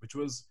answer, which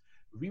was,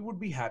 we would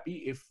be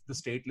happy if the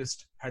state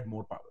list had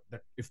more power.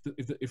 That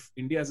if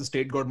India as a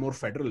state got more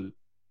federal,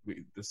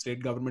 the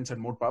state governments had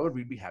more power,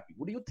 we'd be happy.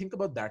 What do you think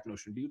about that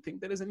notion? Do you think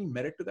there is any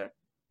merit to that?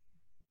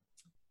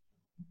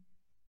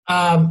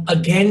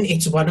 Again,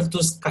 it's one of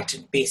those cut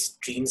and paste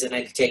dreams, and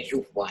I'll tell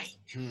you why.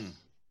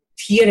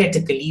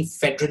 Theoretically,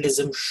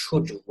 federalism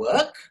should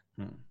work.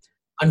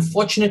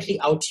 Unfortunately,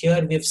 out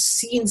here, we've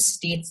seen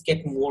states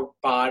get more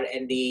power,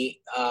 and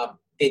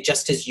they're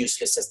just as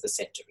useless as the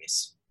center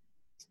is.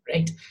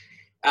 Right?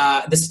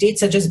 The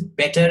states are just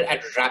better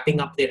at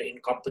wrapping up their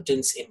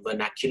incompetence in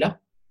vernacular.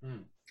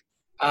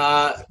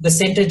 The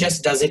center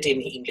just does it in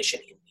English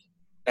and Hindi.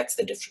 That's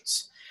the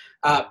difference.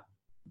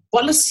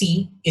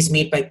 Policy is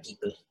made by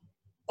people.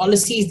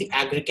 Policy is the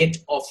aggregate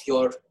of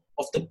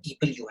the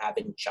people you have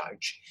in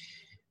charge.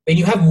 When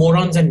you have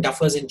morons and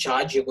duffers in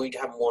charge, you're going to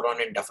have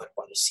moron and duffer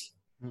policy.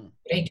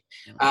 Right?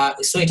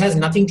 So it has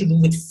nothing to do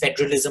with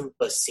federalism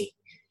per se.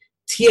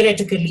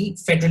 Theoretically,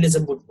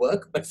 federalism would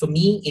work, but for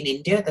me, in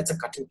India, that's a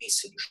cut and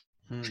paste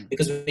solution.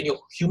 Because when your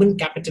human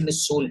capital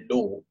is so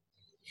low,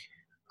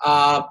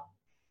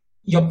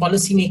 your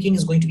policy making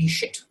is going to be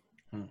shit.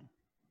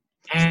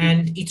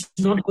 And it's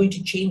not going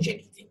to change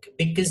anything.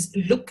 Because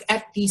look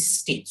at these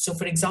states. So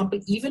for example,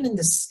 even in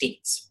the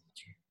states,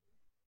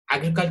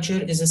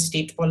 agriculture is a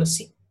state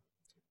policy.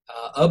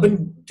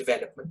 Urban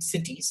development,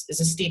 cities,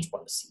 is a state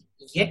policy.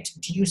 Yet,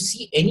 do you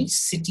see any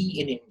city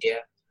in India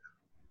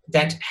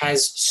that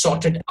has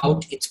sorted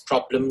out its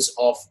problems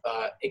of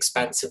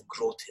expansive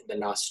growth in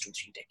the last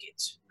 2-3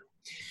 decades?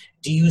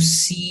 Do you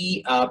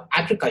see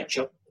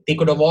agriculture? They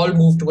could have all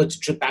moved towards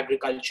drip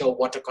agriculture,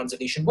 water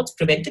conservation. What's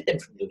prevented them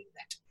from doing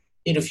that?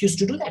 They refuse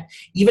to do that.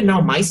 Even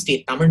now, my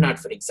state, Tamil Nadu,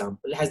 for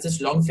example, has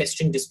this long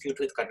festering dispute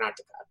with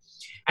Karnataka.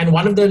 And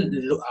one of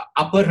the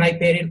upper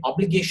riparian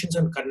obligations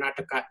on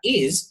Karnataka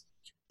is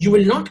you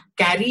will not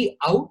carry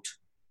out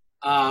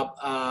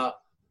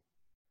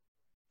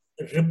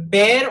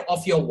repair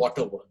of your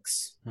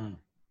waterworks.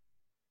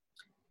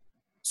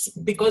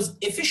 Because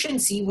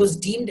efficiency was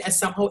deemed as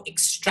somehow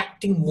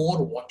extracting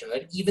more water,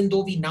 even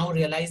though we now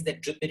realize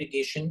that drip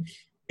irrigation,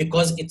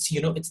 because it's,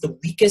 it's the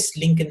weakest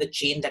link in the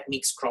chain that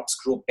makes crops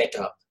grow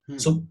better.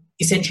 So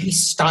essentially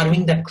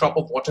starving that crop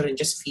of water and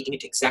just feeding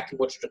it exactly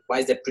what it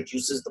requires, that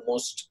produces the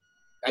most,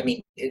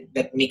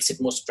 that makes it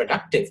most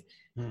productive.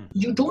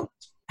 You don't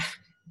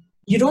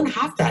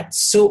have that.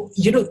 So,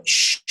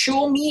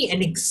 show me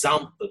an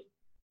example.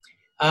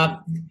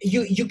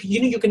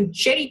 You can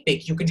cherry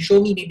pick. You can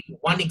show me maybe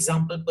one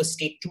example per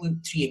state,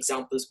 2-3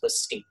 examples per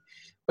state.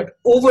 But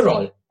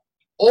overall,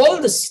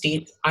 all the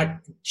states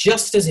are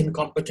just as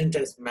incompetent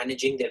as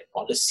managing their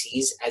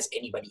policies as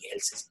anybody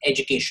else's.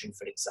 Education,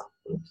 for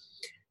example.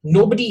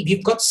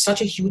 We've got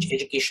such a huge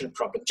education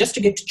problem. Just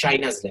to get to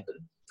China's level,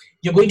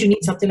 you're going to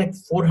need something like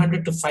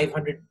 $400 to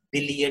 $500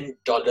 billion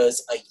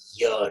a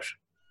year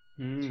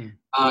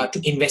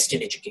to invest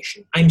in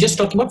education. I'm just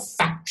talking about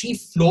factory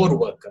floor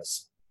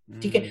workers.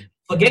 Okay?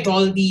 Forget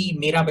all the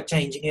Mera Bacha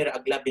engineer,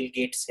 Agla Bill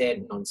Gates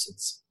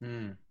nonsense.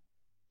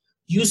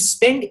 You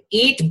spend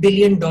 $8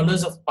 billion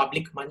of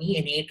public money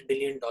and $8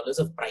 billion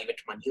of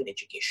private money on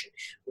education.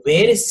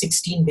 Where is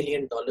 $16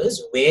 billion?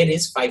 Where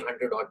is $500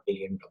 odd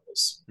billion?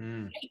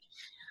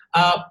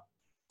 Right?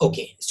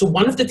 Okay, so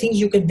one of the things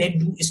you can then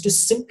do is to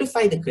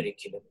simplify the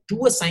curriculum,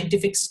 do a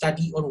scientific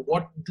study on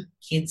what do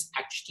kids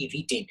actually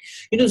retain.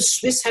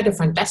 Swiss had a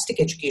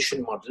fantastic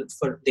education model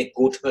for their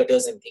goat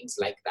herders and things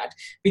like that,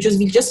 which was,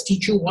 we'll just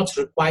teach you what's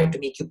required to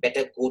make you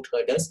better goat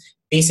herders,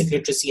 basic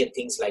literacy and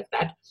things like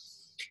that.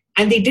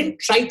 And they didn't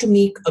try to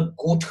make a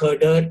goat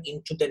herder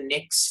into the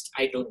next,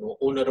 I don't know,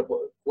 owner of,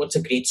 what's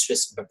a great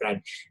Swiss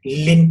brand?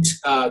 Lindt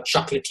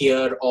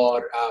chocolatier,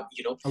 or,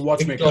 a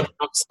watchmaker.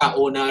 Victorinox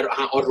owner,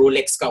 or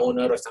Rolex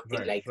owner, or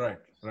something like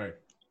that. Right.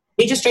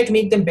 They just try to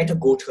make them better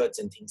goat herds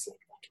and things like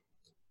that.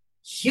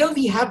 Here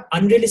we have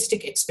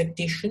unrealistic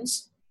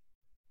expectations,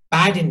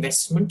 bad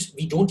investment.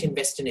 We don't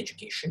invest in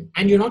education.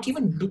 And you're not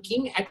even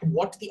looking at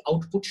what the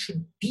output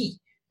should be.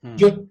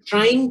 You're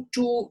trying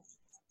to...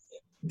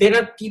 There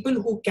are people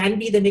who can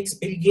be the next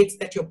Bill Gates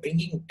that you're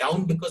bringing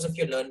down because of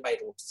your learn by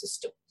rote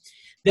system.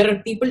 There are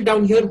people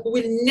down here who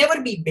will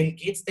never be Bill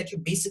Gates that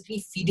you're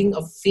basically feeding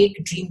a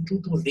fake dream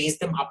to raise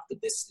them up to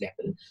this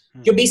level.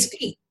 You're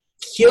basically,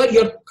 here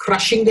you're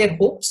crushing their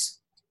hopes.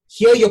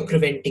 Here you're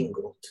preventing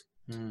growth.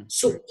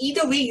 So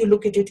either way you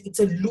look at it, it's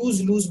a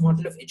lose-lose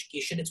model of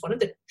education. It's one of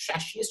the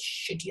trashiest,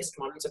 shittiest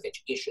models of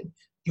education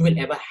you will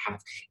ever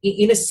have.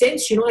 In a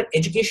sense, our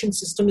education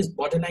system is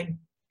borderline,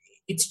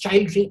 it's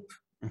child rape.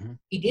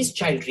 It is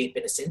child rape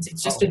in a sense.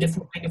 It's just a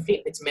different kind of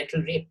rape. It's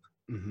mental rape.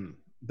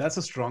 That's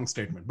a strong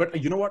statement. But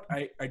you know what?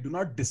 I do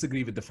not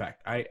disagree with the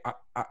fact.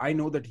 I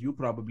know that you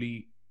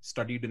probably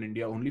studied in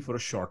India only for a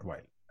short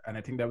while. And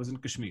I think that was in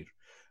Kashmir,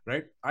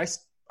 right? I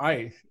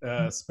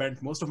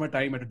spent most of my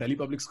time at a Delhi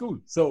public school.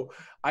 So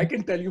I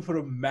can tell you for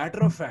a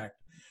matter of fact,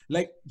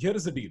 like, here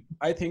is the deal.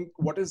 I think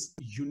what is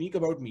unique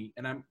about me,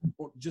 and I'm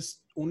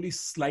just only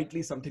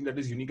slightly something that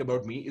is unique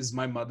about me, is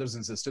my mother's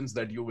insistence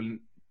that you will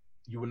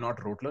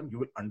not rote learn, you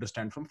will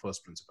understand from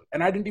first principle.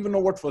 And I didn't even know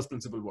what first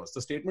principle was.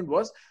 The statement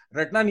was,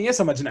 ratna nahi hai,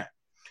 samajhna hai.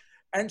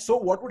 And so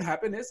what would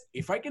happen is,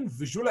 if I can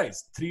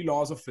visualize 3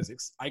 laws of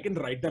physics, I can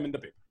write them in the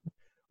paper.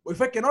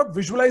 If I cannot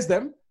visualize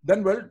them,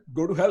 then well,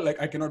 go to hell.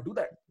 Like, I cannot do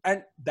that.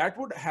 And that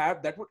would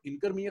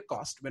incur me a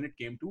cost when it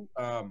came to,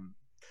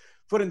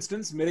 for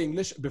instance,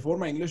 before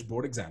my English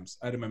board exams,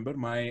 I remember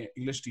my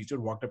English teacher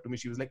walked up to me.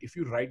 She was like, if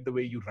you write the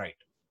way you write,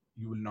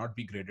 you will not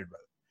be graded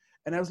well.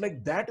 And I was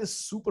like, that is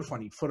super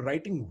funny. For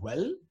writing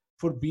well,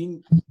 for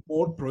being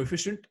more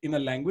proficient in a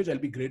language, I'll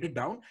be graded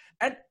down.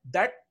 And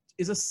that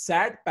is a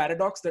sad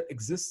paradox that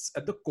exists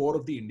at the core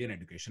of the Indian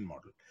education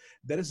model.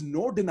 There is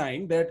no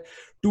denying that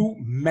to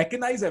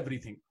mechanize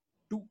everything,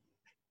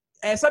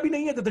 aisa bhi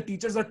nahi hai that the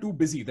teachers are too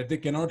busy, that they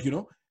cannot,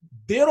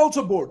 they're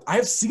also bored. I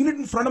have seen it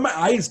in front of my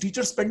eyes,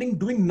 teachers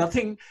doing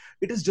nothing.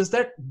 It is just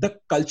that the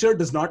culture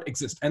does not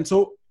exist. And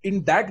so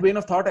in that vein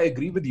of thought, I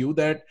agree with you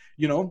that,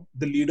 the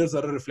leaders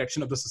are a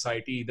reflection of the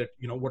society, that,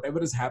 whatever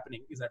is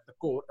happening is at the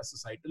core a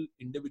societal,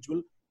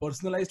 individual,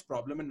 personalized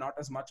problem and not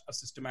as much a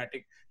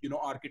systematic,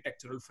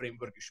 architectural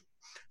framework issue.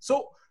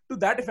 So to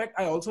that effect,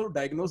 I also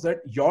diagnose that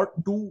your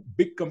 2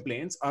 big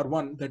complaints are,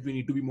 1, that we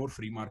need to be more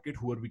free market.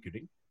 Who are we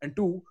kidding? And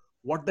 2,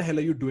 what the hell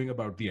are you doing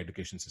about the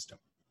education system?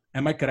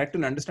 Am I correct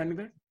in understanding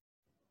that?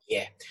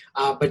 Yeah.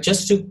 But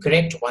just to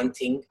correct one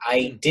thing,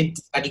 I did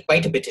study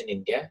quite a bit in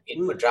India,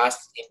 in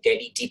Madras, in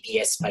Delhi,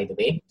 DPS, by the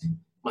way,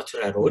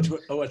 Mathura Road.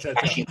 Oh,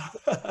 Actually,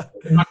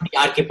 not the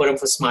RK Puram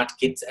for smart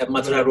kids,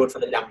 Mathura Road for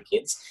the dumb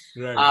kids.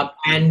 Right.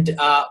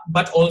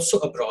 But also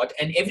abroad.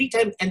 And every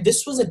time, and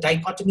this was a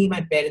dichotomy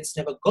my parents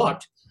never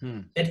got,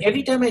 that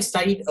every time I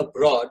studied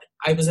abroad,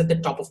 I was at the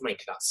top of my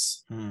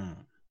class.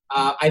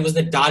 I was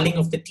the darling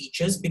of the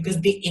teachers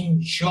because they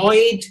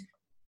enjoyed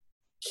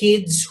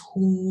kids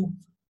who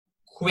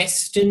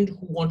questioned,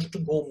 who wanted to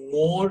go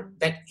more,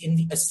 that in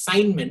the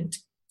assignment,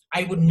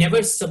 I would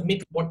never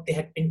submit what they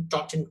had been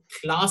taught in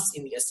class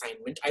in the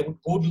assignment. I would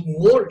go do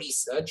more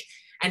research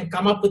and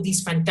come up with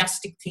these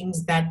fantastic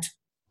things that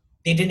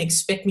they didn't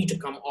expect me to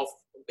come off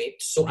with.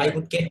 So I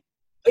would get,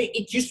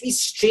 it used to be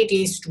straight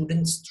A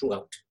students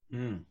throughout.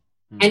 And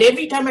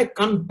every time I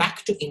come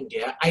back to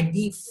India, I'd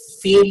be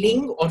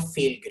failing or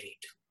fail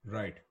grade.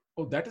 Right.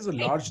 Oh, that is a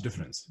large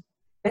difference.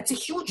 That's a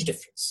huge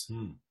difference.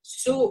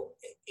 So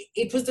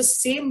it was the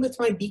same with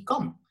my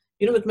BCom.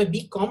 You know, with my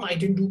BCom, I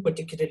didn't do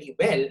particularly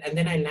well. And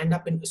then I land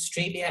up in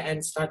Australia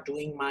and start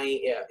doing my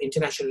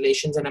international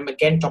relations. And I'm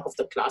again top of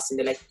the class. And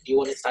they're like, do you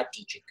want to start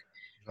teaching?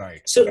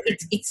 Right. So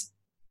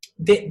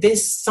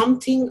there's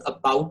something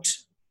about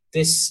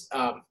this,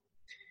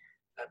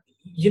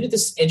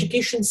 this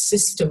education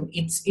system.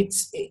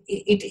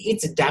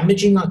 It's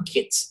damaging our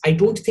kids. I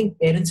don't think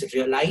parents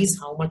realize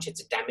how much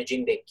it's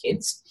damaging their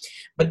kids.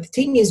 But the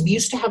thing is, we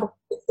used to have a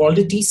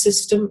quality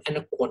system and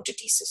a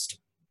quantity system.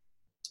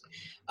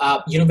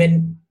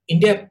 When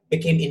India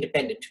became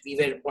independent, we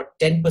were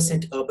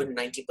 10% urban,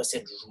 90%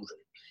 rural.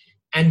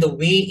 And the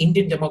way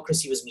Indian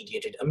democracy was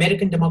mediated,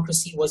 American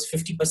democracy was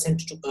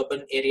 50% to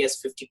urban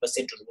areas,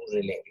 50% to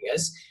rural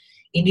areas.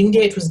 In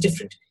India, it was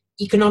different.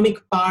 Economic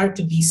power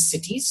to these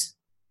cities,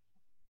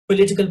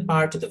 political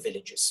power to the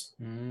villages.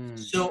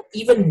 So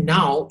even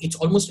now, it's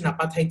almost an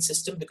apartheid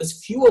system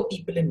because fewer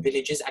people in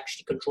villages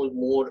actually control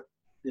more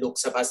Lok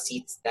Sabha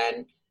seats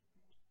than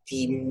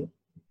the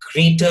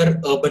greater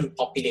urban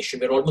population.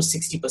 We're almost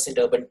 60%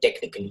 urban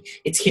technically.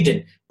 It's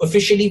hidden.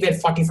 Officially, we're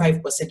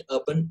 45%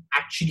 urban.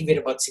 Actually, we're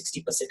about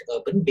 60%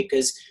 urban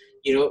because,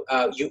 you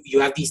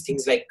have these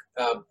things like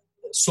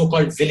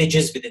so-called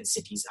villages within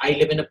cities. I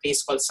live in a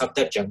place called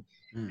Safdarjung,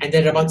 and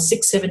there are about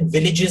 6-7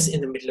 villages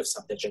in the middle of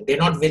Safdarjung. They're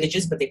not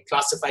villages, but they're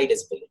classified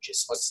as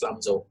villages or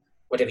slums or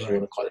whatever you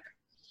want to call it.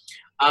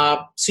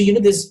 So,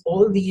 there's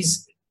all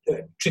these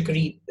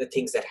trickery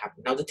things that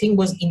happen. Now, the thing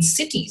was in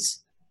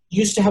cities,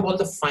 used to have all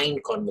the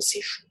fine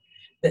conversation.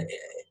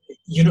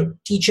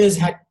 Teachers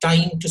had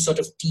time to sort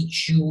of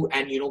teach you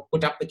and,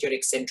 put up with your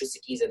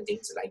eccentricities and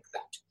things like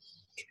that.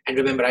 And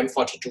remember, I'm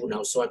 42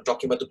 now, so I'm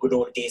talking about the good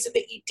old days in the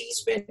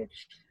 80s when,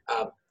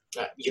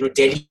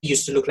 Delhi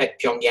used to look like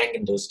Pyongyang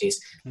in those days.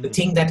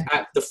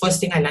 The first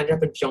thing I landed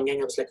up in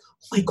Pyongyang, I was like,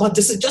 oh my God,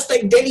 this is just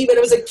like Delhi when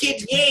I was a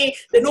kid. Yay,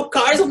 there are no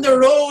cars on the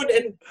road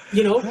and,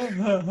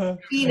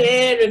 clean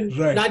air and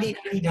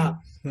la-di-da-di-da.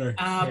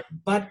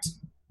 But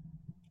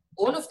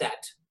all of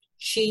that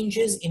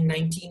changes in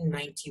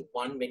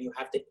 1991 when you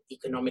have the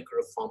economic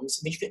reforms,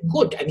 which were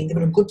good. I mean, they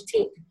were a good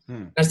thing.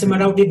 Narasimha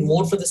Rao did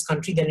more for this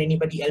country than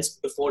anybody else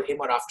before him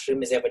or after him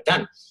has ever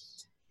done.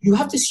 You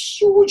have this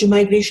huge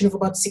migration of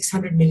about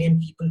 600 million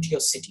people to your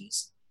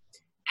cities.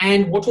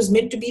 And what was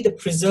meant to be the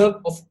preserve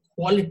of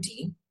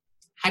quality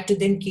had to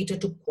then cater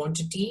to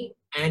quantity,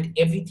 and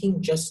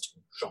everything just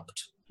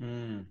dropped.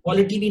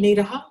 Quality bhi nahi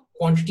raha,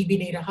 quantity bhi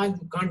nahi raha.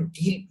 You can't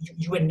deal,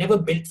 you were never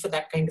built for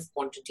that kind of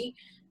quantity.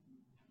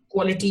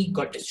 Quality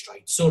got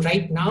destroyed. So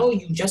right now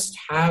you just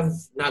have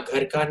na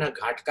ghar ka, na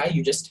ghat ka,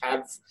 you just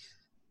have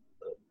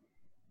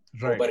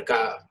gobar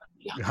ka.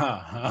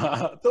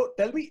 So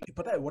tell me,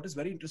 what is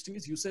very interesting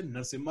is you said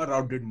Narasimha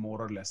Rao did more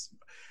or less.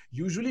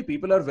 Usually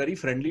people are very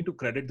friendly to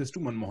credit this to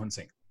Manmohan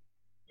Singh.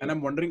 And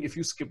I'm wondering if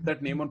you skipped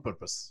that name on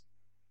purpose.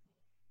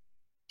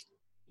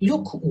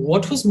 Look,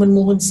 what was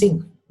Manmohan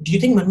Singh? Do you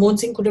think Manmohan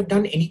Singh could have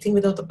done anything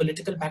without the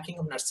political backing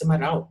of Narasimha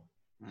Rao?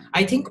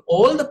 I think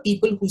all the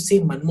people who say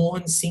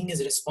Manmohan Singh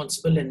is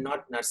responsible and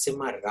not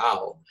Narasimha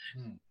Rao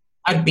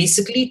are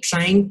basically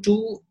trying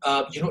to,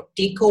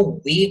 take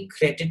away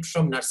credit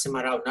from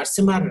Narasimha Rao.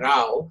 Narasimha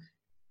Rao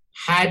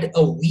had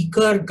a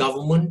weaker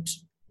government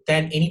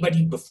than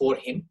anybody before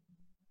him.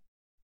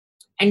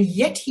 And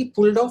yet he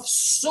pulled off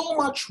so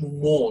much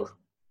more,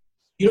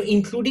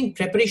 including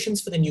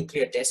preparations for the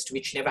nuclear test,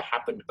 which never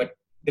happened, but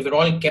they were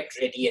all kept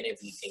ready and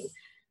everything,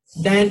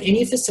 than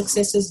any of his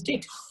successors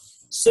did.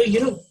 So,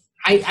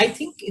 I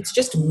think it's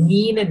just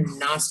mean and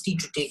nasty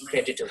to take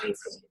credit away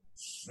from him.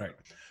 Right.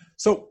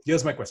 So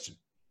here's my question.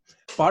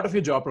 Part of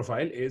your job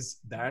profile is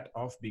that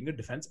of being a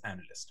defense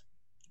analyst.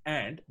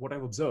 And what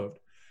I've observed,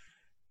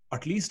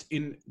 at least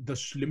in the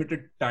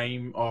limited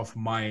time of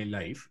my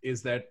life,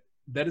 is that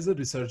there is a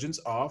resurgence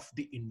of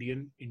the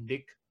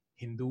Indic,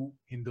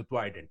 Hindutva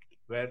identity,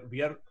 where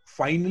we are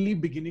finally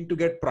beginning to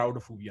get proud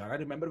of who we are. I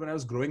remember when I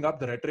was growing up,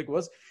 the rhetoric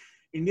was,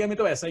 India mein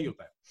to aisa hi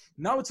hota hai.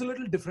 Now it's a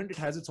little different. It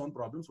has its own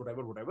problems,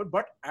 whatever.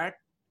 But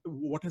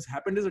what has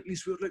happened is at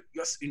least we were like,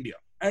 yes, India.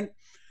 And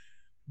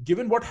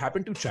given what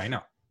happened to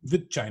China,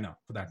 with China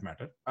for that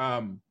matter,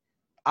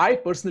 I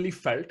personally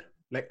felt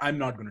like I'm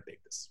not going to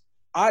take this.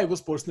 I was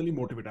personally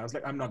motivated. I was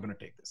like, I'm not going to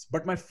take this.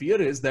 But my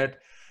fear is that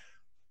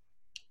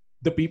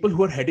the people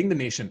who are heading the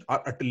nation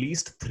are at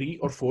least 3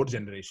 or 4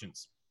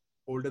 generations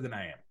older than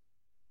I am.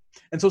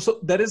 And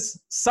so there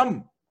is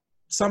some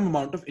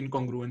amount of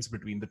incongruence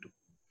between the two.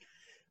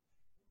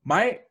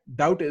 My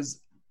doubt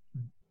is,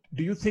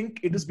 do you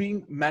think it is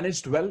being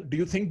managed well? Do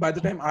you think by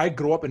the time I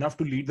grow up enough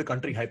to lead the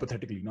country,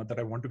 hypothetically, not that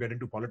I want to get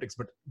into politics,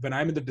 but when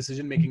I'm in the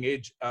decision-making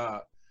age,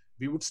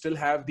 we would still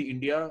have the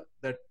India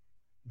that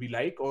we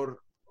like, or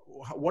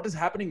what is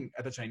happening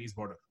at the Chinese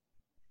border?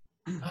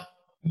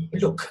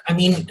 Look, I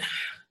mean,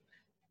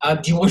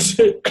 do you want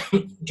to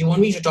do you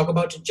want me to talk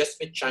about it just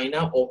with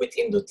China or with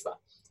Hindutva?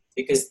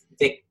 Because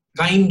they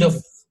kind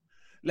of.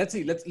 Let's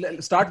see.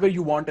 Let's start where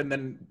you want, and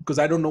then, because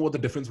I don't know what the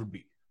difference would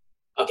be.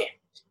 Okay,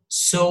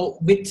 so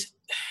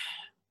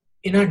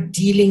in our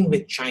dealing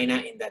with China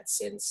in that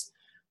sense,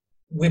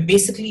 we're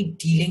basically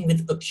dealing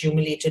with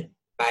accumulated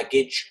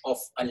baggage of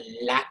a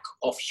lack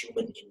of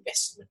human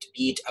investment,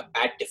 be it a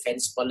bad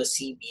defense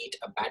policy, be it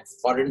a bad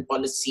foreign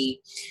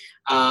policy.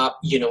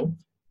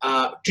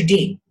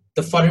 Today,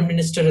 the foreign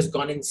minister has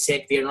gone and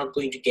said, we are not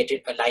going to get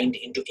it aligned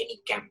into any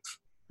camp.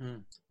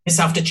 This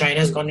after China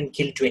has gone and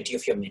killed 20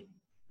 of your men.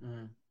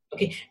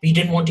 Okay, we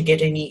didn't want to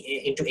get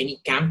into any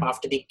camp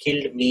after they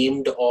killed,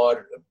 maimed,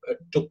 or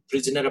took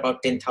prisoner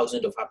about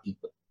 10,000 of our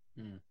people.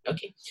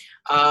 Okay,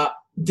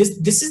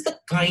 this is the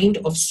kind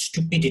of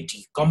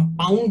stupidity,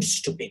 compound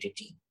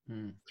stupidity,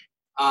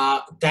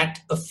 that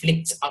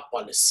afflicts our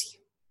policy.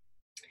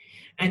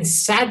 And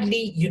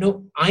sadly,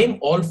 I'm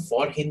all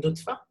for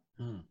Hindutva.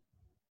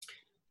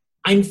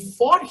 I'm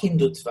for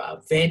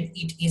Hindutva when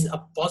it is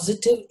a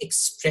positive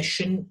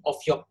expression of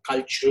your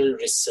cultural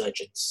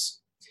resurgence.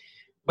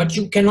 But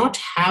you cannot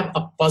have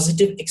a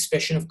positive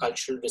expression of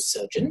cultural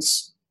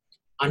resurgence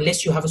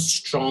unless you have a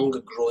strong,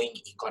 growing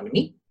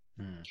economy.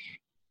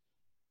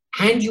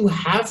 And you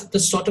have the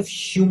sort of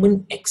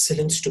human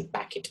excellence to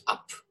back it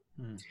up.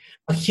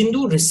 A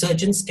Hindu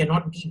resurgence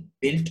cannot be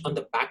built on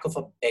the back of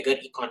a beggar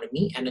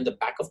economy and on the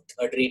back of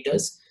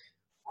third-raters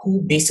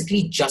who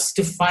basically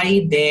justify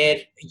their,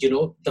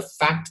 the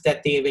fact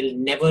that they will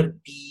never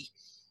be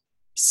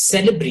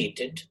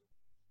celebrated.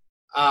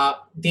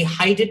 They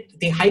hide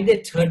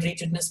their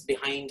third-ratedness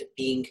behind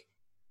being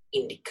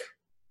Indic.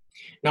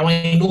 Now,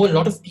 I know a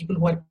lot of people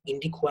who are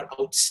Indic who are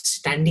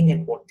outstanding at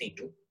what they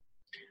do.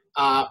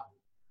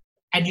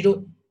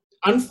 And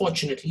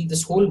unfortunately,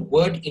 this whole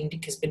word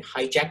Indic has been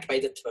hijacked by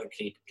the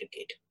third-rate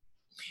brigade.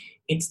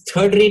 It's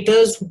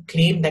third-raters who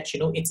claim that,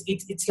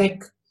 it's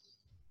like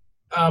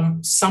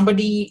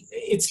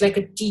it's like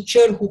a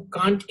teacher who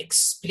can't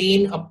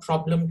explain a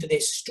problem to their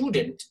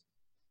student,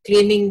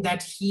 claiming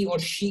that he or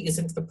she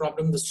isn't the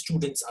problem, the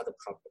students are the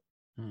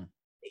problem.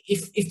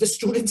 If the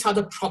students are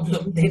the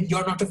problem, then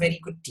you're not a very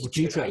good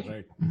teacher.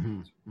 Right?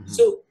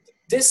 So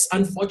this,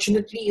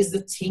 unfortunately, is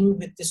the thing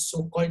with this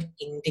so-called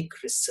Indic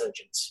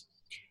resurgence.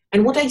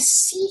 And what I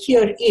see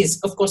here is,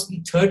 of course,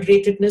 the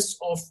third-ratedness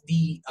of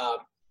the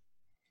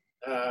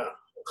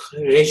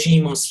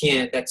regime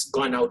ancien that's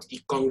gone out, the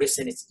Congress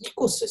and its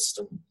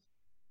ecosystem,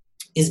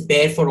 is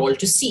bare for all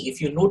to see. If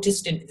you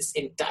noticed in this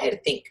entire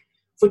thing,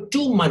 for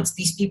 2 months,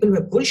 these people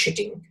were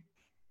bullshitting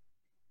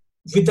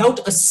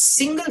without a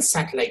single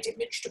satellite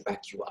image to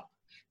back you up.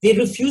 They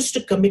refused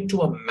to commit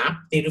to a map.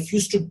 They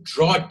refused to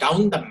draw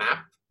down the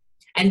map.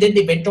 And then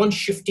they went on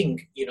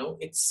shifting.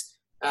 It's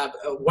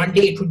one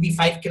day it would be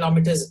 5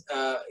 kilometers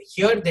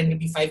here, then it will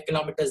be 5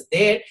 kilometers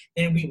there,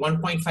 then it will be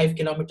 1.5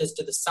 kilometers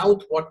to the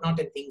south, whatnot,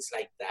 and things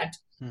like that.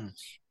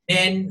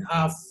 Then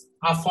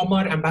our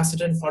former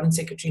ambassador and foreign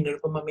secretary,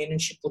 Nirupama Menon,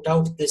 she put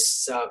out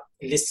this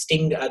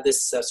listing,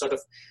 sort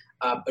of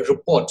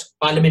report,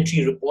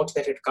 parliamentary report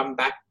that had come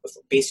back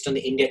based on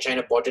the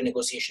India-China border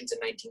negotiations in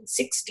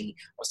 1960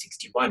 or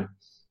 61,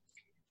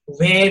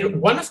 where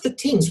one of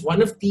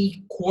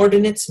the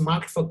coordinates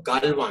marked for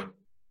Galwan,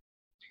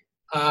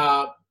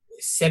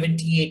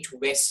 78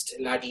 west,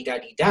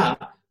 la-di-da-di-da,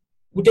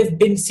 would have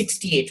been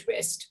 68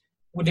 west,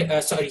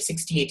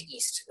 68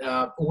 east,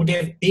 would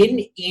have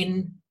been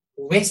in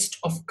west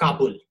of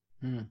Kabul.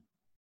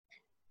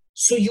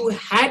 So you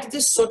had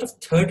this sort of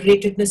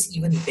third-ratedness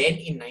even then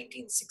in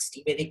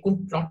 1960, where they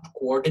couldn't plot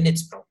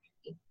coordinates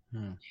properly.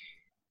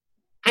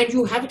 And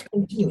you have it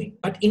continuing.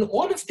 But in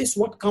all of this,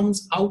 what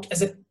comes out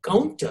as a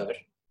counter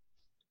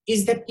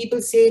is that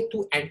people say,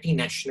 tu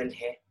anti-national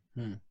hai,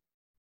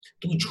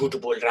 tu jhoot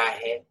bol raha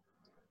hai.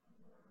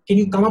 Can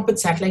you come up with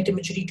satellite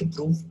imagery to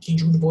prove ki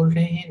jhoot bol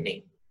rahe hain?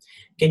 Nahin.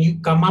 Can you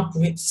come up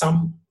with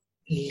some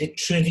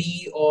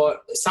literary or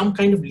some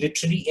kind of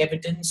literary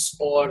evidence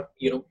or,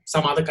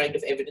 some other kind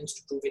of evidence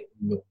to prove it?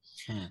 No.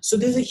 So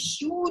there's a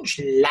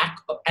huge lack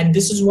of, and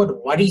this is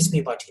what worries me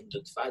about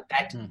Hindutva,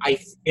 that I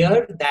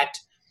fear that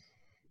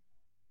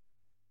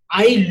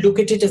I look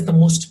at it as the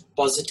most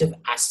positive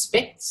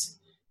aspects.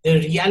 The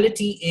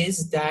reality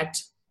is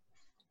that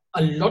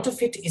a lot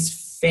of it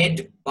is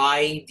fed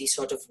by the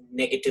sort of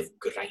negative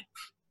gripe,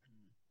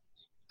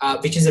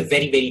 which is a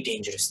very, very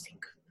dangerous thing.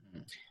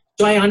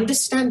 So I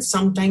understand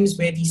sometimes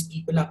where these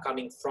people are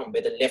coming from,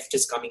 where the left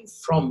is coming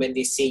from, when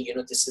they say,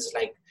 this is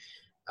like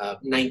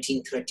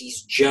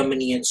 1930s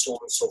Germany and so on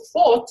and so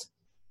forth.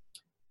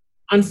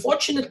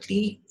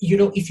 Unfortunately,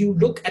 if you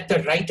look at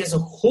the right as a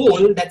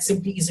whole, that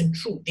simply isn't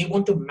true. They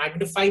want to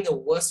magnify the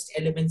worst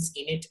elements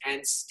in it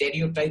and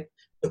stereotype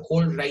the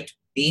whole right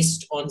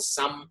based on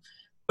some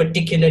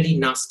particularly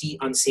nasty,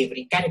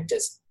 unsavory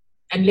characters.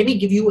 And let me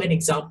give you an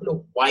example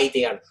of why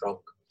they are wrong.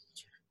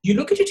 You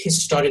look at it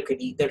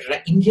historically,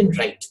 the Indian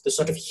right, the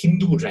sort of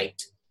Hindu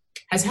right,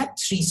 has had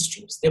three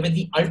streams. There were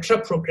the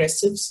ultra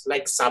progressives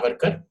like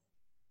Savarkar,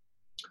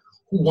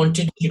 who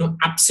wanted,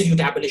 absolute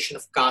abolition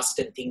of caste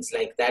and things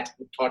like that,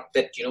 who thought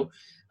that,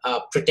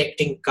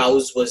 protecting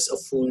cows was a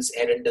fool's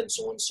errand and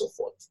so on and so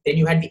forth. Then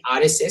you had the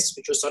RSS,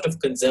 which was sort of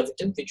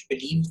conservative, which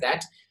believed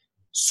that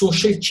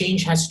social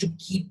change has to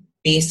keep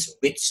pace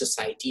with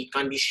society. It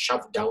can't be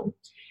shoved down.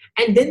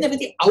 And then there were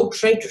the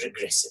outright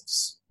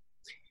regressives.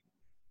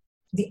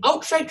 The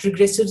outright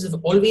regressives have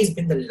always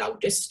been the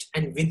loudest,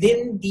 and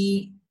within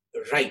the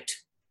right,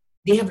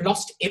 they have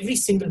lost every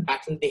single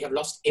battle, they have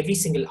lost every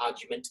single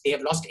argument, they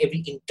have lost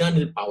every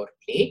internal power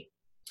play,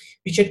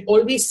 which had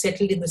always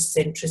settled in the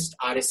centrist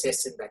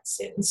RSS in that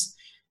sense,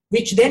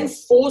 which then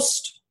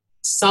forced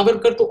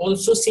Savarkar to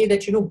also say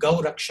that,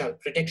 Gau Raksha,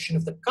 protection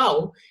of the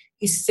cow,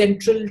 is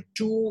central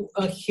to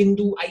a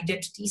Hindu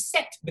identity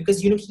set, because,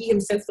 he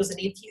himself was an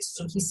atheist.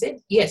 So he said,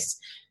 yes,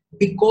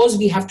 because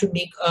we have to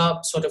make a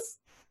sort of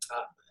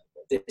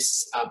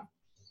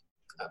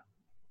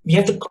we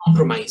have to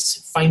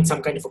compromise, find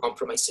some kind of a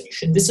compromise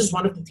solution. This is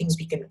one of the things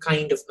we can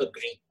kind of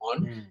agree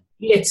on.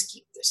 Let's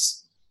keep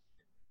this.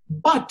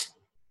 But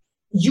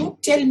you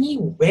tell me,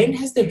 when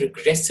has the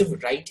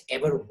regressive right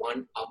ever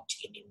won out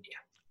in India?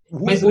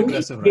 Who's the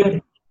regressive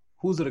right?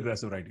 Who's the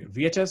regressive right here?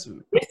 VHS?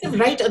 Regressive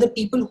right are the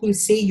people who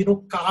say,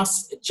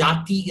 caste,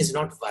 jati is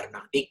not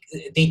varna.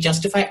 They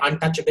justify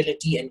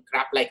untouchability and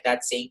crap like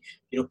that, saying,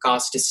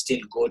 caste is still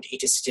good,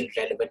 it is still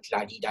relevant,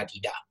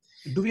 la-di-da-di-da.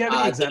 Do we have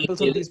any examples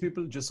of these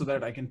people, just so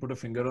that I can put a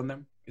finger on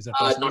them? Is that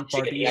possible? Not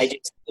particularly.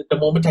 The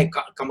moment I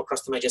come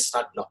across them, I just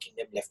start blocking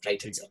them left,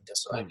 right, and center.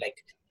 So I'm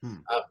like,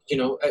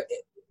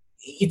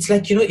 it's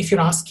like, if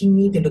you're asking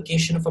me the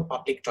location of a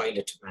public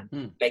toilet,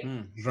 man,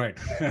 right.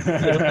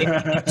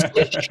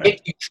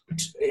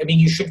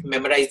 You should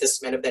memorize the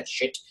smell of that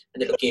shit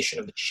and the location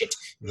of the shit.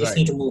 You just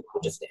need to move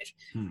out of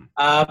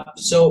there.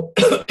 So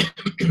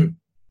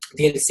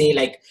they'll say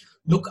like,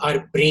 look,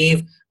 our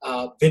brave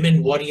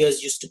women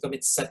warriors used to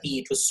commit sati.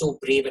 It was so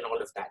brave and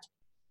all of that.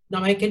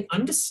 Now I can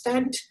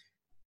understand,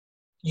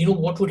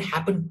 what would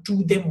happen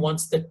to them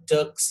once the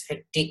Turks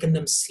had taken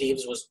them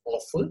slaves was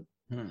awful.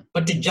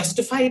 But to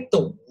justify it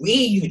the way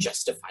you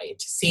justify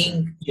it,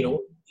 saying,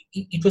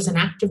 it was an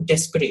act of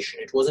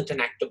desperation. It wasn't an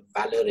act of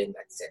valor in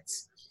that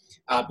sense.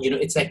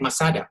 It's like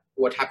Masada.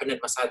 What happened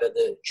at Masada,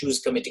 the Jews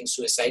committing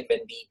suicide when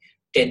the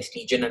 10th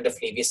Legion under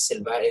Flavius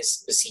Silva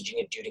is besieging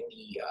it during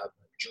the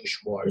Jewish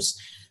wars.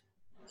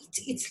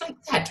 It's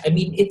like that.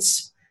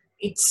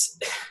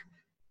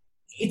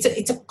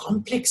 It's a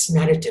complex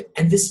narrative,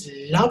 and this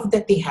love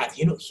that they have,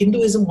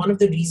 Hinduism, one of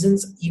the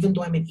reasons, even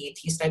though I'm an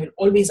atheist, I will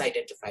always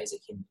identify as a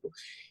Hindu,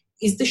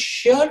 is the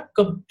sheer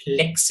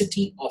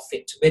complexity of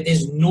it, where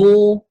there's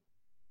no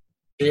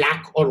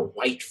black or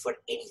white for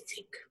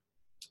anything.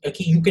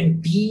 Okay, you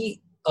can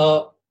be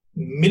a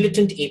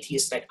militant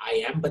atheist like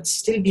I am, but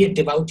still be a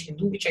devout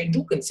Hindu, which I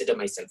do consider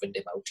myself a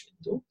devout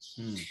Hindu.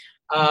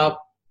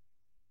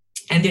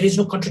 And there is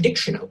no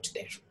contradiction out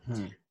there.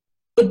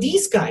 But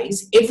these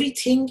guys,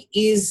 everything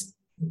is,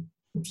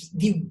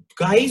 the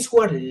guys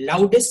who are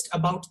loudest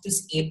about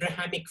this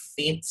Abrahamic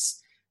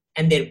faiths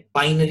and their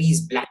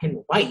binaries, black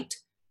and white,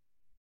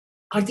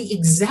 are the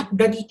exact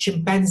bloody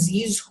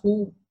chimpanzees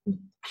who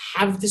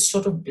have this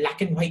sort of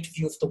black and white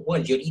view of the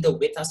world. You're either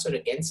with us or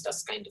against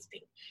us kind of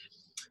thing.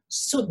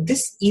 So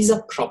this is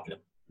a problem.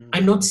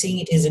 I'm not saying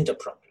it isn't a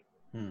problem.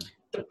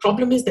 The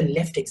problem is the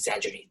left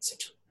exaggerates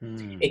it.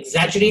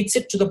 Exaggerates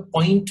it to the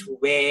point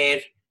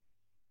where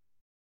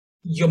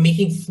you're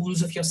making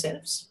fools of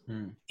yourselves.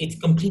 It's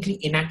completely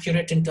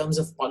inaccurate in terms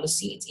of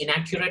policy. It's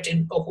inaccurate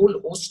in a whole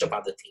host of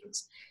other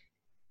things.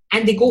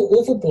 And they go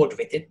overboard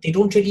with it. They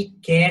don't really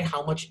care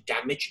how much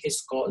damage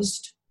is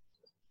caused,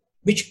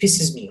 which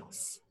pisses me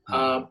off.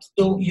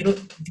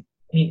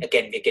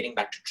 Again, we're getting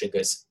back to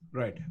triggers.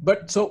 Right.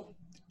 But so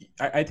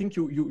I think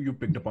you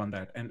picked up on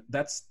that. And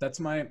that's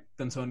my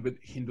concern with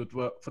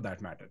Hindutva for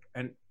that matter.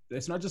 And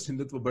it's not just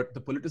Hindutva, but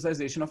the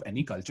politicization of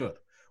any culture.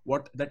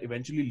 What that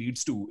eventually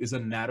leads to is a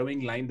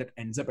narrowing line that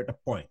ends up at a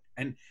point.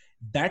 And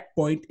that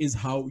point is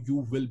how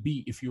you will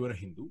be if you are a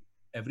Hindu.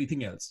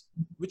 Everything else,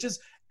 which is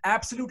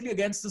absolutely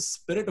against the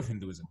spirit of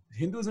Hinduism.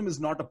 Hinduism is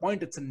not a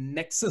point. It's a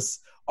nexus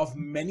of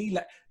many,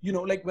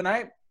 like when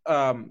I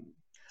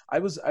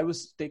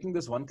was taking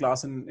this one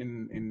class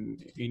in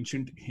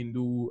ancient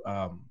Hindu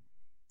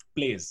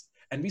plays,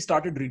 and we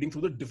started reading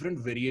through the different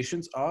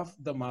variations of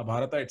the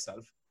Mahabharata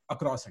itself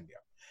across India.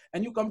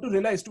 And you come to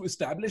realize, to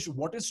establish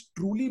what is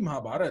truly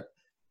Mahabharata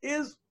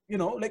is,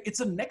 it's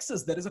a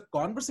nexus. There is a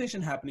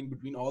conversation happening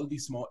between all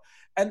these small.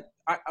 And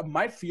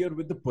my fear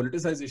with the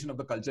politicization of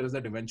the culture is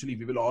that eventually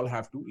we will all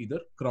have to either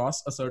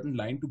cross a certain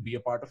line to be a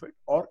part of it,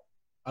 or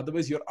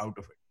otherwise you're out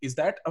of it. Is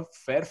that a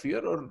fair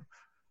fear, or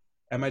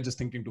am I just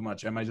thinking too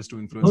much? Am I just too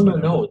influenced?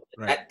 No.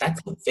 Right.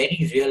 That's a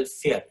very real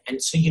fear. And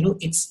so,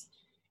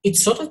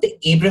 it's sort of the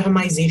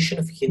Abrahamization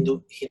of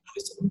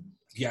Hinduism.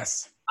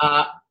 Yes.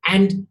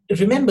 And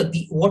remember,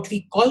 what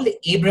we call the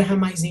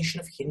Abrahamization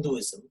of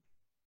Hinduism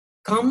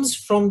comes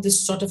from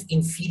this sort of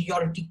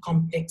inferiority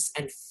complex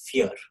and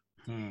fear.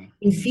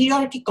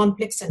 Inferiority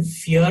complex and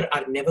fear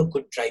are never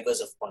good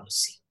drivers of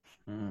policy.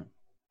 Hmm.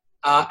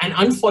 And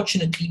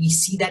unfortunately, we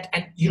see that,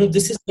 and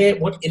this is where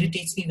what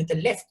irritates me with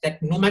the left,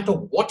 that no matter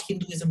what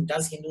Hinduism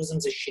does, Hinduism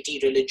is a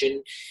shitty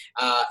religion.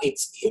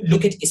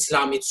 Look at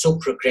Islam, it's so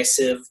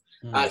progressive.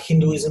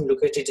 Hinduism,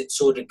 look at it, it's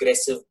so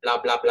regressive,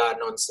 blah, blah, blah,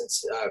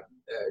 nonsense,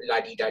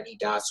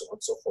 la-di-da-di-da, so on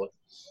and so forth.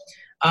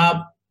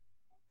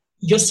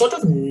 You're sort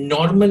of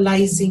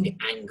normalizing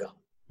anger.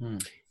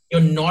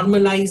 You're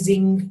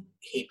normalizing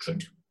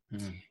hatred.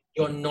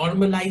 You're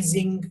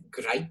normalizing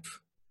gripe.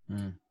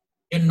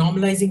 You're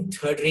normalizing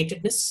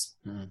third-ratedness.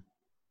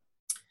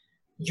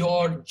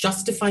 You're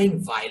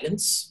justifying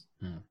violence,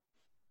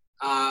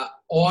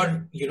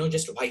 or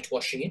just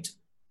whitewashing it.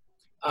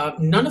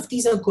 None of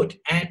these are good,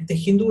 and the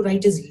Hindu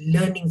right is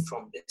learning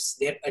from this.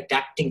 They're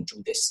adapting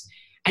to this,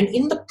 and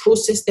in the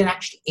process, they're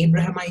actually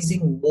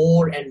Abrahamizing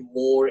more and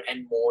more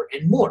and more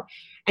and more.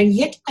 And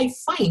yet, I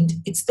find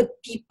it's the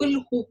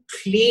people who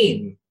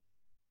claim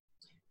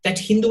that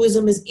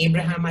Hinduism is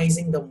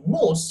Abrahamizing the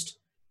most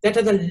that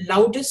are the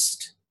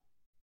loudest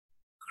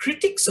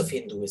critics of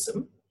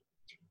Hinduism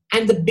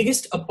and the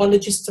biggest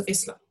apologists of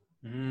Islam.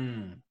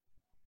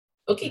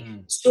 Okay,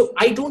 so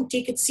I don't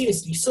take it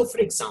seriously. So, for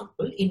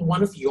example, in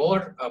one of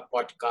your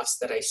podcasts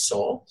that I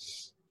saw,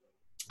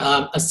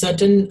 a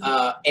certain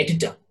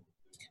editor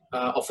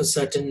of a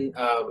certain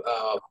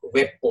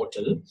web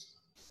portal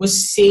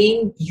was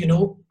saying,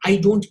 I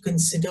don't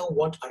consider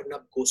what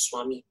Arnab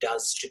Goswami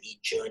does to be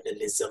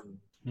journalism.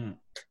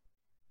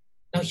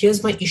 Now,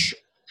 here's my issue.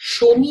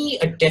 Show me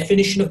a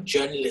definition of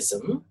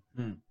journalism,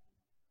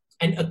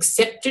 an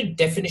accepted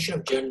definition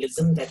of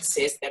journalism that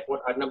says that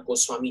what Arnab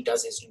Goswami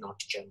does is not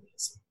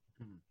journalism.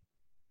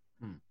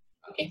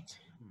 Okay?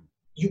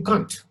 You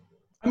can't.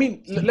 I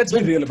mean, let's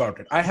be real about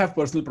it. I have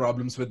personal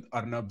problems with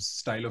Arnab's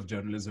style of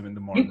journalism in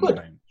the modern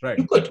time. Right?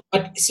 You could.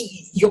 But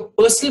see, your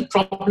personal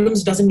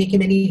problems doesn't make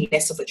him any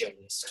less of a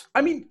journalist.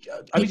 I mean,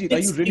 Abhijit, are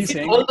you really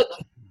saying...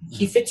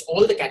 He fits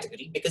all the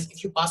category, because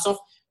if you pass off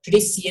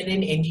today's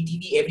CNN,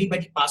 NDTV,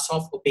 everybody pass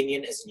off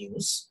opinion as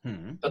news.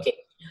 Okay.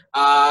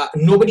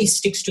 Nobody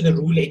sticks to the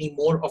rule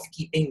anymore of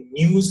keeping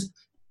news.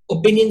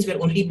 Opinions were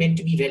only meant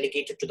to be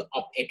relegated to the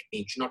op-ed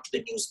page, not to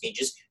the news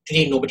pages.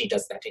 Today, nobody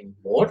does that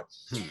anymore.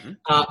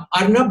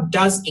 Arnab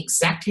does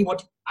exactly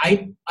what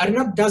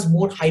Arnab does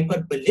more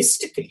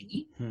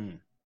hyperbolistically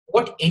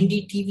what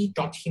NDTV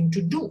taught him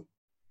to do.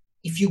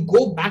 If you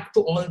go back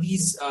to all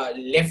these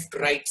left,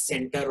 right,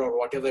 center, or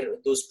whatever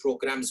those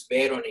programs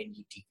were on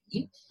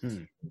NDTV,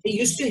 they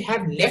used to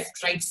have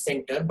left, right,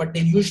 center, but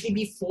there usually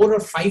be 4 or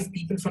 5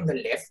 people from the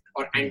left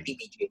or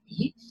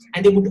anti-BJP,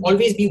 and there would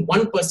always be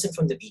one person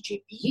from the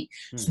BJP.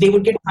 So they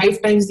would get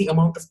 5 times the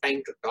amount of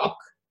time to talk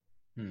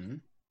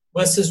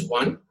versus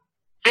one.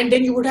 And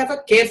then you would have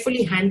a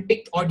carefully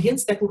handpicked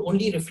audience that would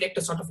only reflect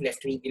a sort of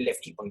lefty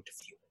point of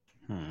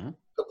view.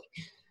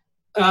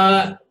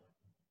 Okay.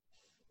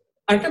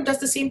 Arnab does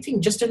the same thing,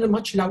 just in a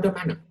much louder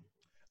manner.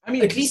 I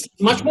mean, at least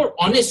much more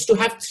honest to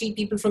have 3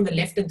 people from the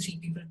left and 3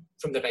 people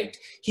from the right.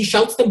 He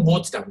shouts them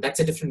both down. That's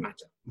a different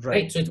matter.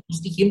 Right? So it's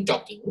mostly him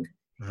talking.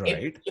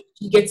 Right. If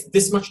he gets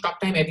this much talk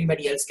time,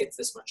 everybody else gets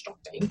this much talk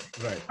time.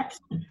 Right.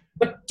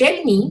 But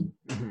tell me,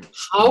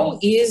 how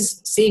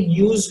is, say,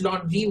 News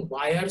Laundry,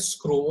 Wire,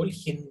 Scroll,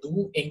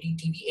 Hindu,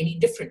 NDTV any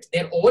different?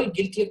 They're all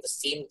guilty of the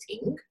same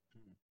thing.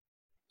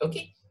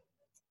 Okay?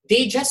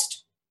 They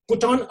just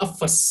put on a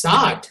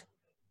facade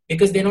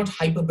because they're not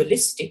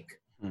hyperbolistic.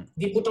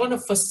 They put on a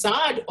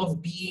facade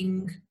of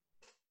being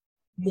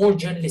more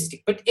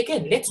journalistic. But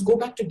again, let's go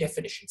back to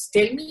definitions.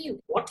 Tell me,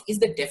 what is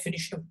the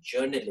definition of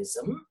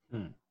journalism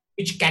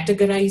which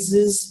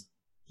categorizes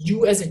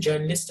you as a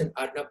journalist and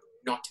Arnab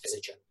not as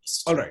a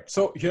journalist? All right.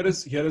 So here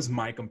is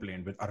my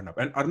complaint with Arnab.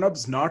 And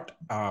Arnab's not,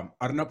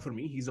 Arnab for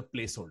me, he's a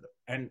placeholder.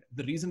 And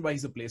the reason why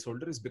he's a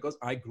placeholder is because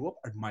I grew up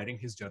admiring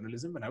his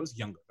journalism when I was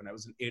younger. When I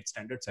was in 8th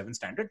standard, 7th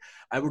standard,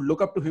 I would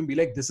look up to him, be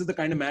like, this is the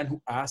kind of man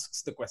who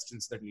asks the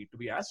questions that need to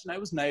be asked. And I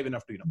was naive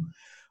enough to,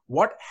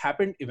 what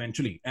happened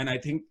eventually. And I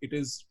think it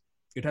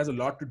has a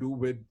lot to do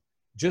with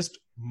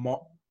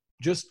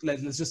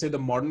let's just say the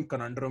modern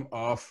conundrum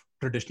of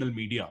traditional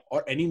media,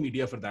 or any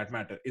media for that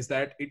matter, is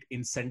that it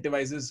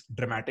incentivizes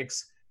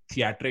dramatics,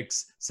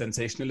 theatrics,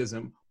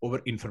 sensationalism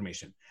over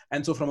information.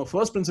 And so from a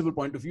first principle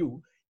point of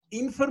view,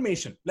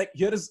 information,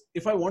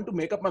 if I want to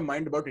make up my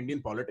mind about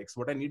Indian politics,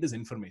 what I need is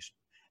information.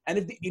 And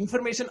if the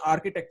information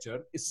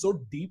architecture is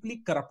so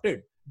deeply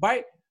corrupted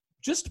by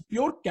just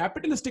pure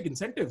capitalistic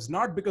incentives,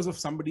 not because of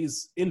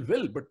somebody's ill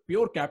will, but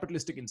pure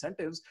capitalistic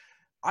incentives,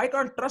 I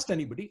can't trust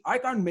anybody. I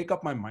can't make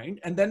up my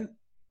mind. And then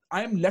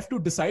I am left to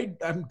decide.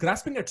 I'm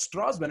grasping at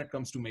straws when it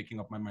comes to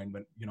making up my mind,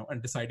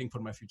 and deciding for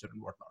my future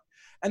and whatnot.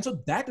 And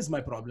so that is my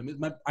problem.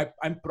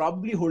 I'm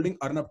probably holding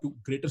Arnab to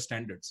greater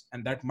standards,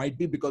 and that might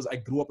be because I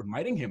grew up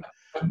admiring him.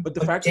 But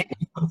the fact,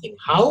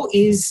 how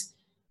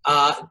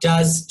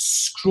does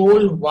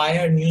Scroll,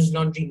 Wire, News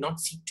Laundry not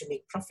seek to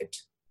make profit?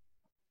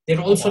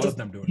 They're all sort all of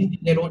them do it.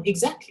 their own,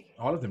 exactly.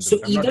 All of them do So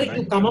it. I'm not either denying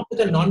you it. come up with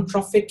a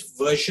non-profit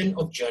version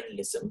of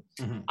journalism,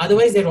 Mhm.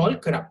 otherwise they're all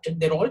corrupted.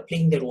 They're all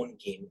playing their own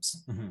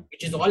games, Mhm.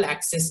 which is all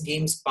access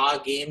games, power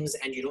games,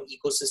 and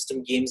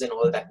ecosystem games and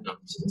all that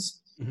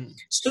nonsense. Mhm.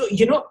 So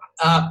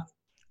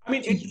I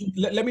mean,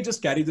 let me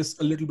just carry this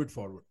a little bit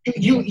forward.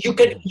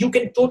 you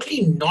can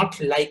totally not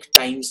like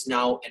Times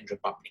Now and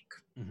Republic.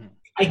 Mhm.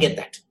 I get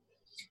that.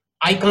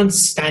 I can't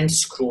stand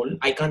Scroll.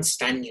 I can't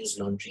stand News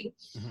Laundry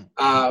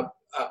Mhm.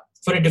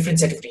 for a different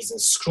set of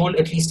reasons. Scroll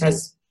at least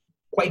has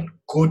quite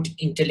good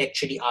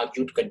intellectually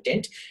argued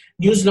content.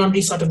 News Laundry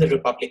is sort of the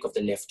Republic of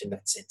the left in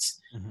that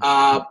sense.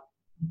 Mhm.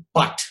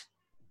 But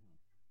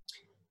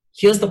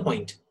here's the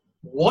point.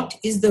 What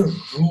is the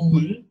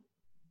rule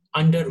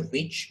under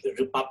which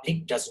Republic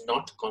does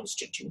not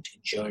constitute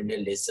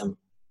journalism?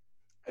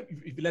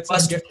 Let's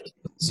First not get.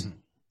 Mhm.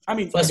 I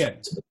mean, First again.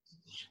 principle.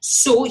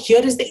 So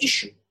here is the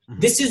issue.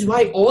 This is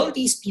why all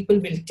these people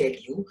will tell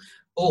you,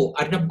 oh,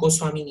 Arnab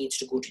Goswami needs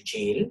to go to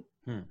jail.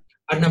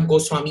 Arnab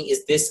Goswami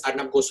is this,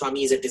 Arnab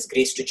Goswami is a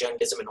disgrace to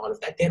journalism and all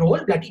of that. They're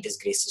all bloody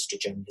disgraces to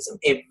journalism.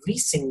 Every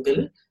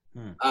single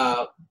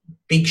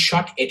big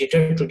shot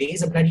editor today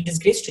is a bloody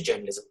disgrace to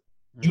journalism.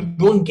 You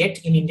don't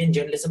get in Indian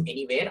journalism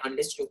anywhere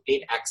unless you've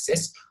played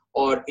Access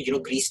or,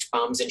 greased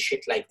palms and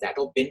shit like that,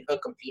 or been a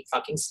complete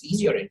fucking sleaze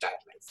your entire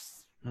life.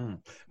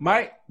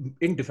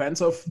 In defense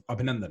of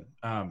Abhinandan,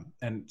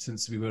 and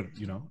since we were,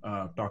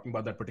 talking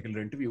about that particular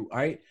interview,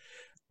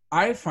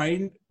 I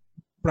find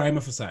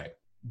prima facie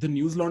the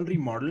News Laundry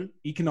model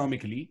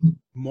economically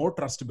more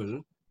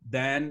trustable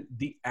than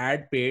the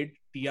ad-paid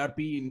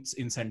TRP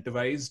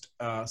incentivized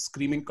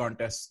screaming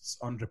contests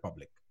on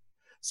Republic.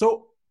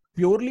 So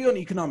purely on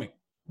economic,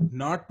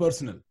 not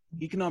personal,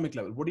 economic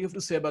level, what do you have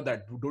to say about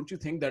that? Don't you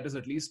think that is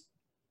at least,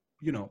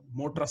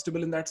 more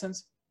trustable in that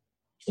sense?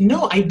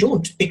 No, I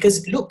don't.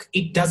 Because look,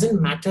 it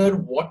doesn't matter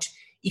what,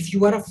 if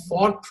you are a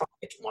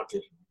for-profit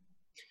model,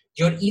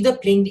 you're either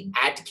playing the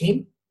ad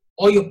game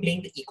or you're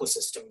playing the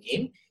ecosystem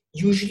game.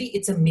 Usually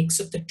it's a mix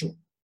of the two.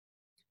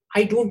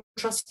 I don't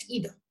trust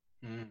either.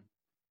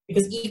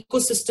 Because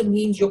ecosystem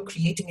means you're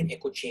creating an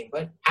echo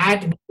chamber.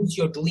 Ad means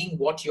you're doing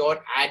what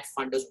your ad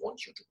funders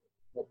want you to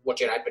do, what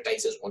your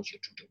advertisers want you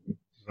to do.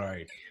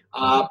 Right.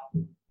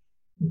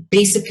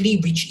 Basically,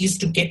 which is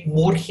to get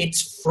more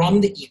hits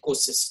from the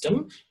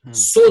ecosystem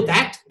so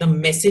that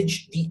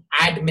the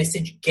ad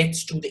message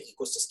gets to the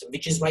ecosystem,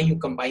 which is why you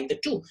combine the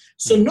two.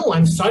 So no,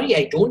 I'm sorry,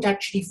 I don't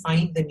actually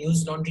find the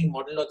News Laundry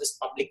model or this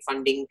public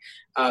funding,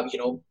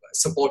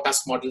 support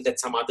us model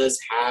that some others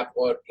have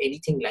or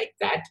anything like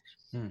that,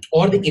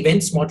 or the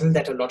events model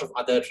that a lot of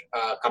other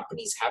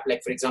companies have.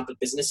 Like, for example,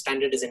 Business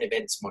Standard is an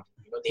events model.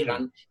 They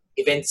run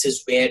events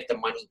is where the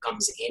money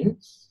comes in.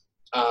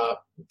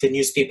 The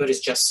newspaper is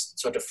just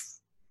sort of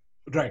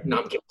right.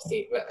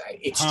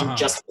 It's to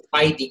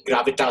justify the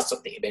gravitas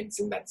of the events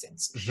in that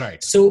sense.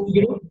 Right. So,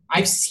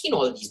 I've seen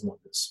all these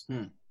models.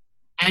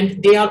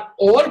 And they are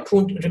all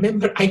prone to,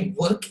 remember, I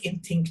work in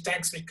think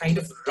tanks which kind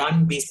of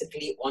run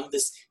basically on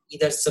this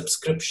either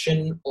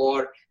subscription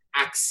or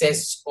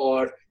access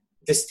or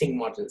this thing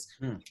models.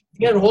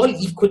 They are all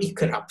equally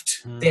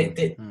corrupt.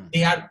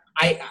 They are.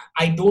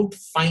 I don't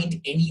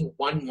find any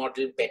one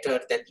model better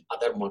than the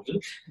other model.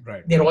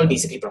 Right. They're all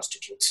basically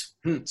prostitutes.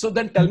 So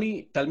then tell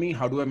me,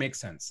 how do I make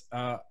sense?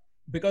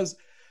 Because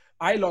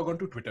I log on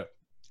to Twitter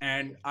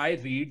and I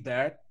read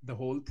that the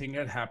whole thing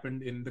had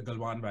happened in the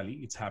Galwan Valley.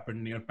 It's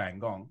happened near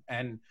Pangong,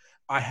 and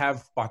I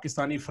have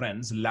Pakistani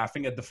friends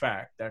laughing at the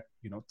fact that,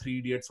 Three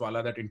Idiots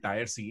wala, that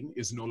entire scene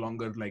is no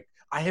longer like,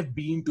 I have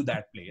been to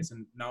that place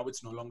and now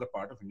it's no longer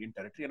part of Indian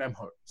territory and I'm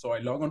hurt. So I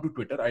log on to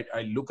Twitter,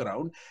 I look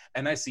around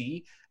and I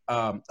see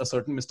a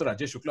certain Mr.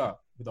 Ajay Shukla,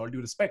 with all due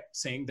respect,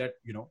 saying that,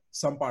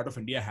 some part of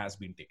India has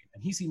been taken.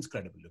 And he seems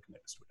credible looking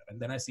at his Twitter. And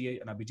then I see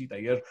an Abhijit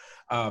Iyer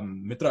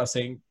Mitra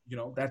saying,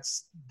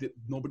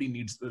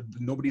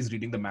 nobody's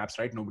reading the maps,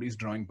 right? Nobody's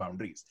drawing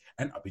boundaries.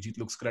 And Abhijit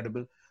looks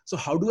credible. So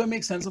how do I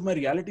make sense of my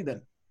reality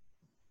then?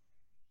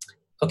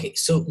 Okay,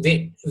 so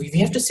we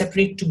have to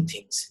separate two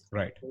things.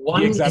 Right.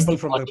 One the example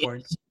is from the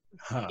point.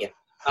 Yeah.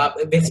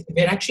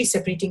 We're actually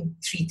separating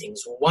three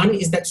things. One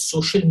is that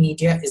social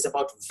media is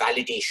about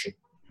validation.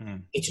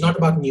 It's not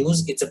about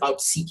news. It's about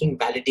seeking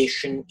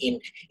validation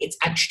it's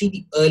actually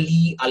the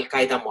early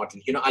Al-Qaeda model.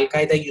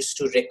 Al-Qaeda used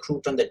to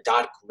recruit on the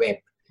dark web.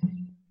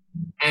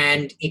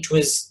 And it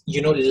was,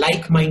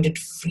 like-minded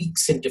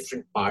freaks in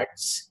different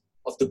parts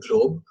of the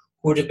globe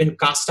who would have been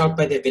cast out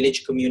by their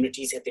village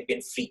communities had they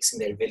been freaks in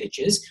their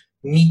villages,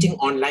 meeting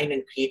online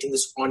and creating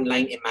this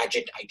online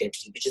imagined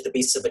identity, which is the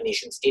basis of a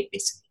nation state,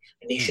 basically.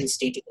 A nation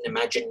state is an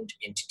imagined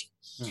entity.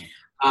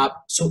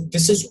 So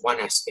this is one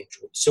aspect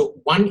to it. So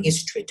one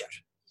is Twitter,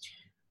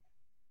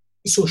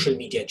 social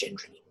media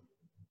generally.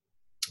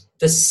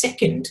 The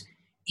second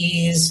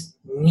is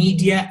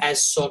media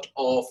as sort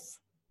of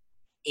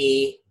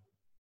a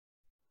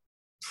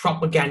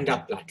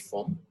propaganda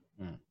platform,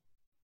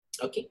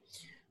 okay,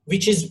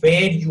 which is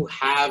where you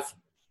have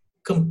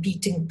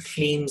competing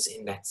claims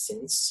in that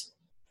sense.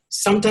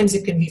 Sometimes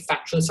it can be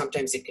factual,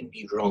 sometimes it can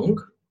be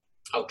wrong.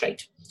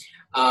 outright.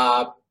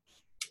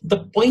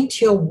 The point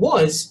here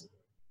was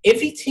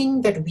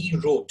everything that we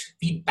wrote,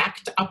 we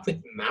backed up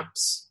with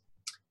maps,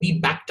 we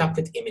backed up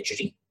with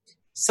imagery,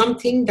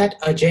 something that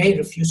Ajay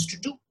refused to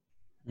do.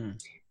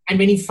 And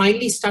when he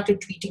finally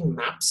started tweeting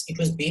maps, it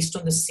was based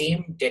on the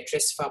same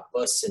Detresfa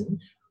person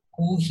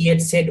who he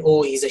had said,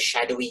 oh, he's a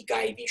shadowy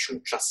guy, we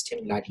shouldn't trust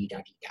him,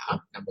 la-di-da-di-da,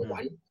 number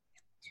one.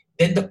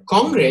 Then the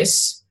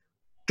Congress,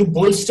 to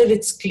bolster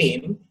its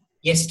claim,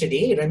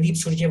 yesterday, Randeep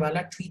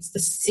Surjewala tweets the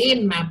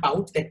same map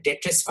out that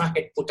Detresfa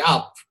had put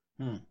up,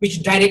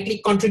 which directly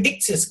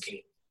contradicts his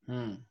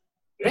claim.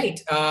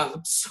 Right?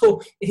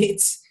 So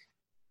it's,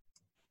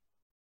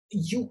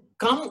 you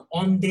come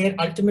on there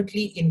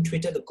ultimately in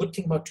Twitter. The good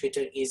thing about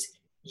Twitter is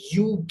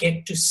you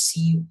get to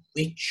see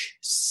which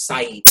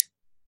side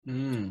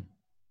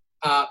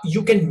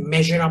you can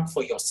measure up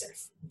for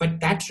yourself. But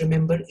that,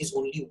 remember, is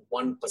only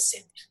 1%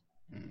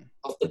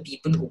 of the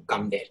people who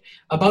come there.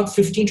 About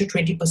 15 to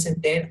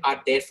 20% there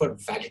are there for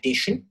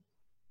validation.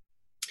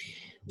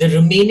 The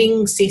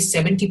remaining, say,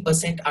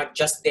 70% are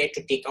just there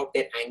to take out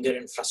their anger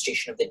and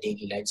frustration of their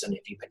daily lives on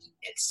everybody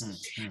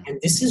else. And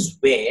this is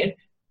where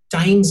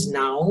Times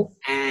Now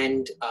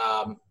and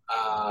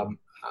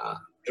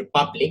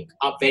Republic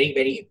are very,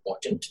 very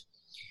important,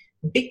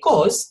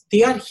 because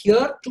they are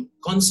here to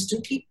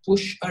constantly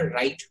push a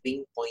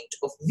right-wing point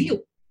of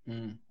view.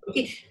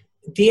 Okay,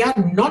 they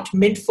are not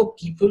meant for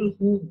people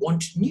who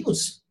want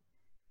news.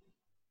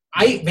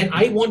 When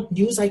I want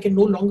news, I can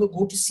no longer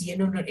go to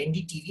CNN or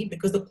NDTV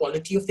because the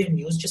quality of their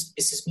news just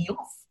pisses me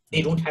off.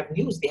 They don't have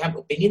news. They have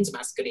opinions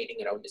masquerading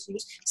around this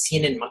news.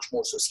 CNN much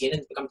more so.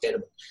 CNN's become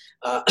terrible.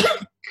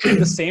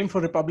 The same for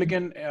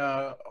Republican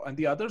and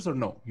the others, or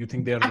no? You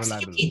think they are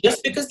reliable?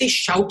 Just because they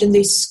shout and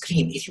they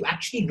scream. If you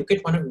actually look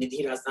at one of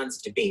Nidhi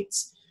Razdan's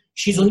debates,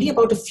 she's only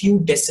about a few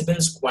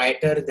decibels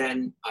quieter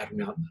than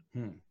Arnab.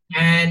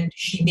 And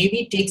she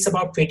maybe takes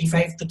about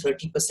 25 to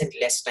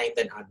 30% less time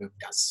than Arnab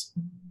does.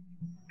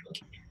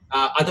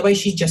 Otherwise,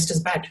 she's just as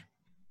bad.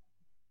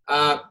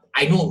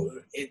 I know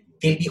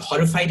they'll be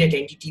horrified at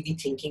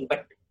NDTV thinking,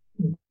 but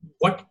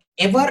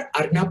whatever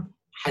Arnab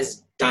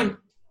has done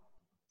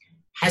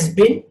has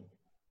been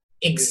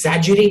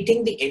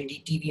exaggerating the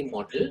NDTV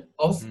model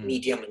of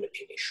media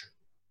manipulation.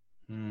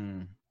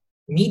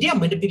 Media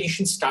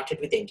manipulation started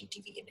with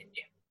NDTV in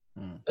India.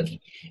 Okay,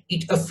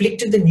 it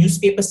afflicted the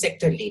newspaper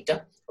sector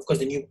later. Of course,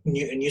 the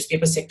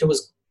newspaper sector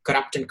was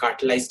corrupt and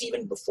cartelized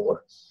even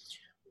before.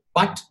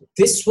 But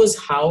this was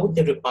how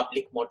the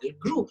Republic model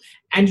grew.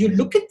 And you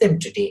look at them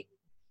today,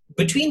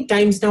 between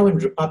Times Now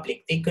and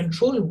Republic, they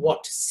control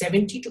what?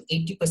 70 to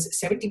 80%,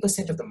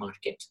 70% of the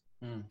market.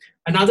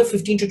 Another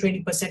 15 to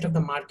 20% of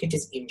the market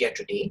is India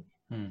today.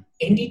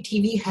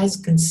 NDTV has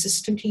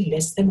consistently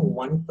less than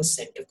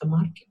 1% of the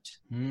market.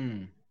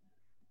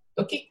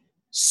 Okay.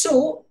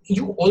 So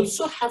you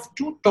also have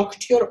to talk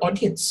to your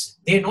audience.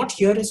 They're not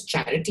here as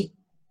charity.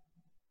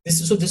 This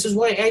is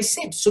why I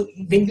said, so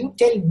when you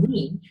tell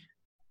me,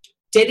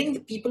 telling the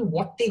people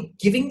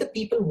giving the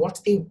people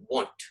what they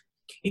want.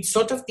 It's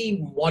sort of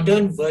the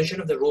modern version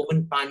of the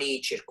Roman pane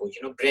e circo,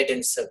 bread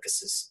and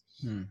circuses.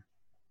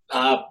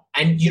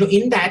 And,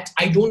 in that,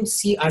 I don't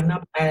see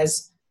Arnab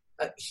as,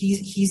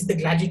 he's the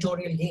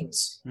gladiatorial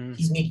games.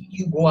 He's making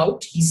you go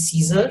out, he's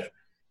Caesar,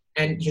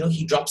 and,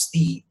 he drops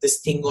this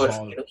thing, or,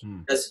 he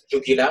does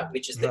jugula,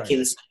 which is the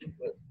kill,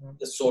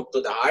 the sword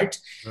to the heart.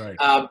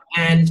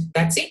 And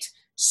that's it.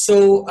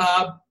 So,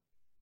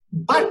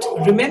 but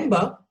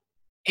remember,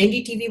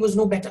 NDTV was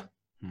no better.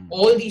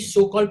 All these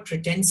so-called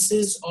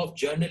pretenses of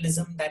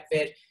journalism that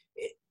were,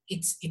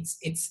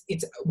 it's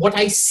what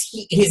I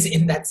see is,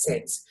 in that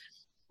sense,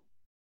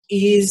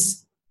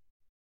 is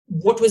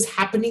what was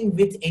happening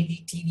with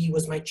NDTV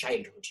was my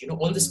childhood.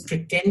 All this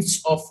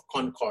pretense of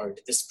concord,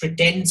 this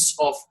pretense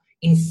of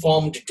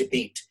informed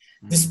debate,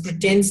 this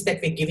pretense that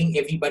we're giving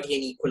everybody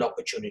an equal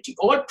opportunity,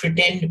 all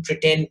pretend,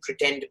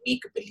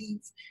 make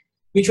believe,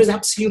 which was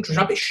absolute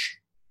rubbish.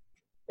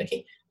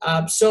 Okay.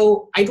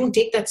 So I don't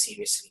take that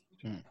seriously.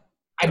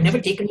 I've never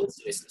taken it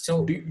seriously.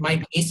 So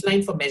my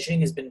baseline for measuring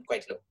has been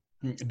quite low.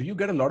 Do you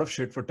get a lot of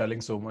shit for telling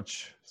so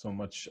much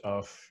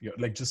of your,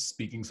 just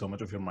speaking so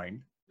much of your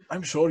mind?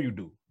 I'm sure you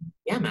do.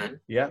 Yeah, man.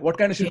 Yeah. What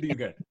kind of shit do you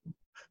get?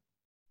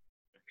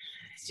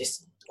 It's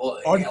just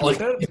on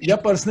Twitter, या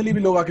personally भी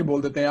लोग आके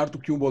बोल देते हैं यार तू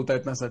क्यों बोलता है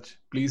इतना सच?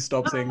 Please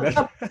stop saying that.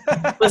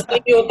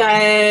 Personally भी होता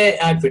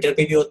है, Twitter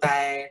पे भी होता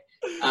है.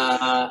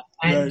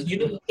 And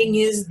the thing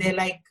is, they're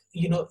like,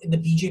 in the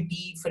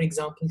BJP, for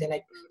example, they're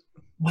like,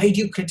 why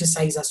do you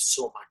criticize us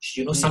so much?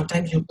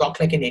 Sometimes you talk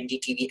like an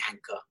NDTV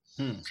anchor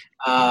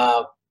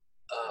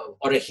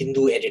or a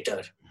Hindu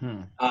editor.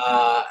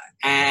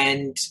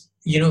 And,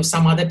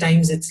 some other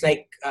times it's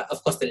like,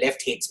 of course, the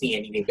left hates me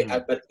anyway,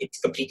 but it's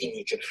completely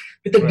neutral.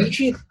 With the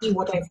BJP,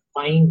 what I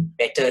find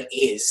better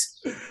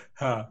is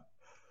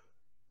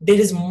there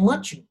is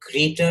much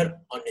greater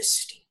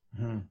honesty.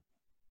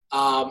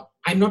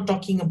 I'm not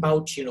talking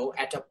about,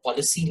 at a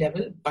policy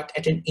level, but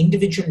at an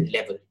individual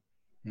level.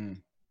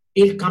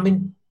 They'll come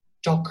and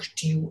talk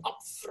to you up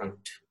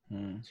front.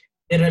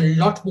 there are a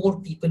lot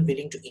more people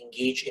willing to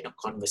engage in a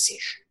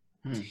conversation.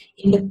 Hmm.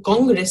 In the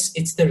Congress,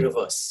 it's the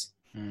reverse.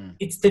 Hmm.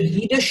 It's the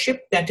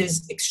leadership that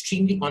is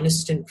extremely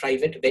honest in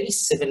private, very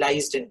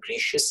civilized and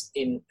gracious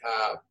in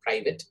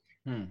private.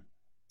 Hmm.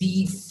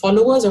 The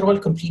followers are all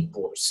complete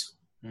bores.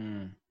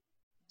 Hmm.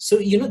 So,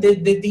 there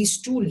are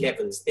these two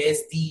levels.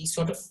 There's the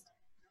sort of,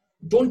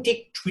 don't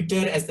take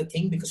Twitter as the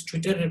thing, because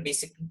Twitter are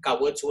basically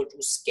cowards who are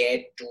too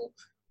scared to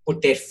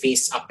put their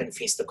face up and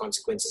face the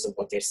consequences of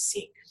what they're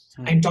saying.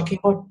 I'm talking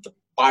about the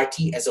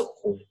party as a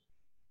whole.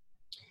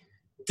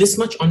 This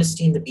much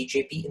honesty in the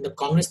BJP. In the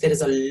Congress, there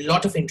is a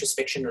lot of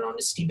introspection and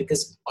honesty,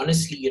 because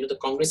honestly, the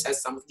Congress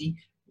has some of the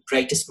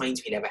brightest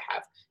minds we'll ever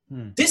have.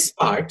 This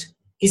part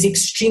is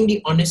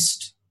extremely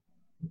honest,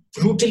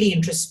 brutally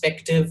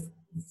introspective,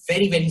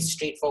 very, very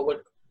straightforward.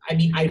 I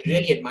mean, I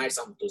really admire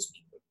some of those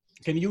people.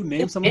 Can you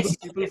name some of those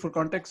people for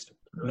context?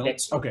 No.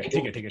 Okay.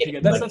 ठीक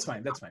है. That's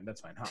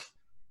fine.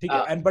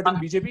 Huh. And but in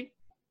BJP?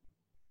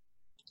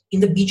 In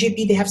the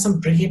BJP, they have some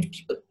brilliant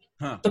people.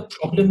 Huh. The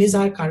problem is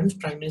our current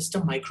Prime Minister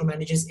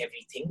micromanages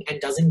everything and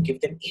doesn't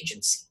give them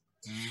agency.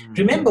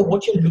 Remember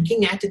what you're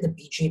looking at in the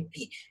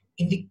BJP.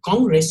 In the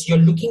Congress, you're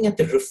looking at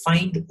the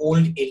refined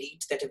old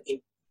elite that have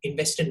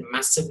invested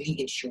massively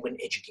in human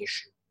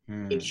education,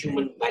 in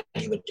human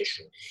value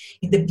addition.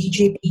 In the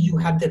BJP, you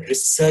have the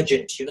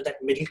resurgent, that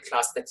middle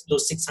class, that's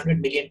those 600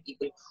 million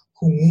people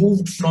who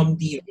moved from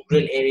the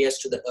rural areas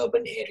to the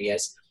urban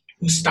areas,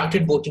 who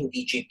started voting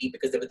BJP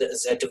because they were the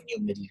assertive new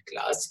middle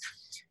class,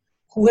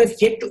 who have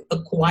yet to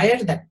acquire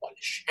that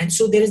polish. And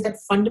so there is that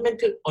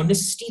fundamental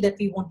honesty that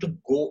we want to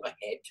go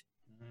ahead.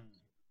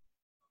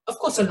 Of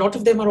course, a lot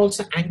of them are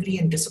also angry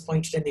and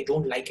disappointed, and they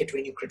don't like it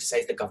when you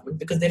criticize the government,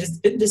 because there has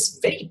been this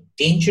very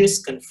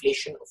dangerous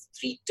conflation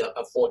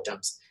of four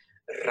terms: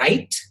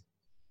 right,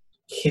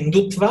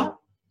 Hindutva,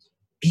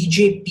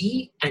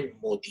 BJP, and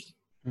Modi.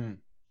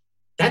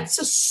 That's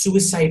a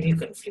suicidal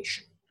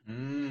conflation.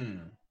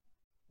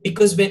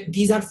 Because when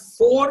these are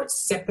four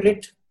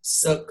separate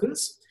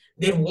circles,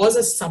 there was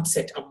a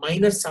subset, a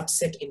minor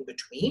subset in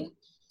between.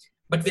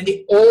 But when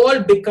they all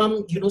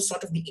become,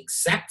 sort of the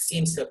exact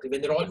same circle, when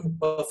they're all in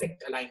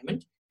perfect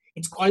alignment,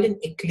 it's called an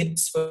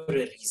eclipse for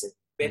a reason.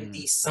 When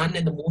the sun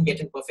and the moon get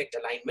in perfect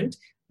alignment,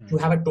 you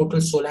have a total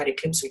solar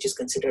eclipse, which is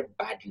considered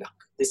bad luck.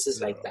 This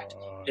is like that.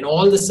 When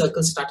all the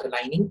circles start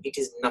aligning, it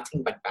is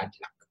nothing but bad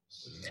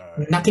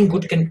luck. Nothing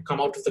good can come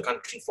out of the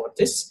country for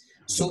this.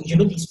 So,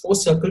 these four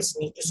circles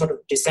need to sort of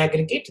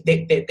disaggregate.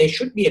 There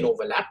should be an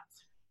overlap,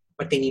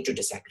 but they need to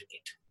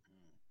disaggregate.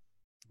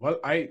 Well,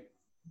 I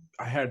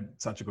had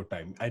such a good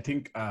time. I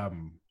think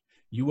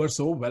you were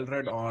so well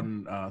read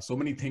on so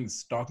many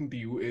things. Talking to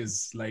you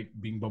is like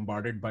being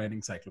bombarded by an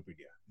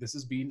encyclopedia. This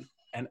has been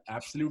an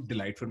absolute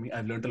delight for me.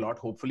 I've learned a lot.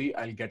 Hopefully,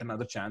 I'll get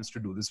another chance to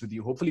do this with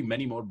you. Hopefully,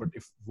 many more. But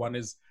if one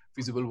is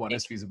feasible, one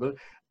is feasible.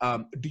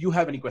 Do you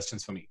have any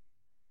questions for me?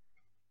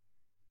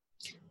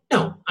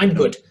 No, I'm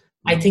good.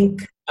 I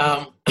think,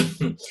 I'm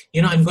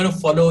going to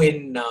follow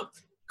in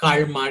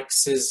Karl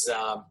Marx's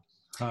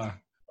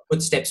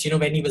footsteps.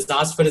 When he was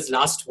asked for his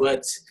last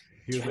words,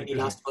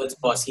 last words,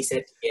 boss, he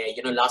said,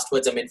 last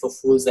words are meant for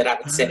fools that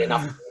haven't said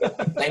enough.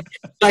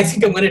 So I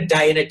think I'm going to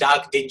die in a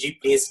dark, dingy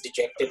place,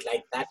 dejected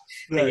like that.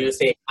 Right. And you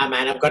say,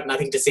 man, I've got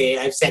nothing to say.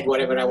 I've said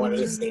whatever I wanted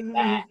to say.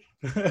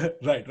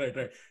 Right.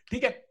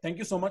 Okay, thank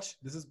you so much.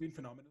 This has been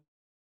phenomenal.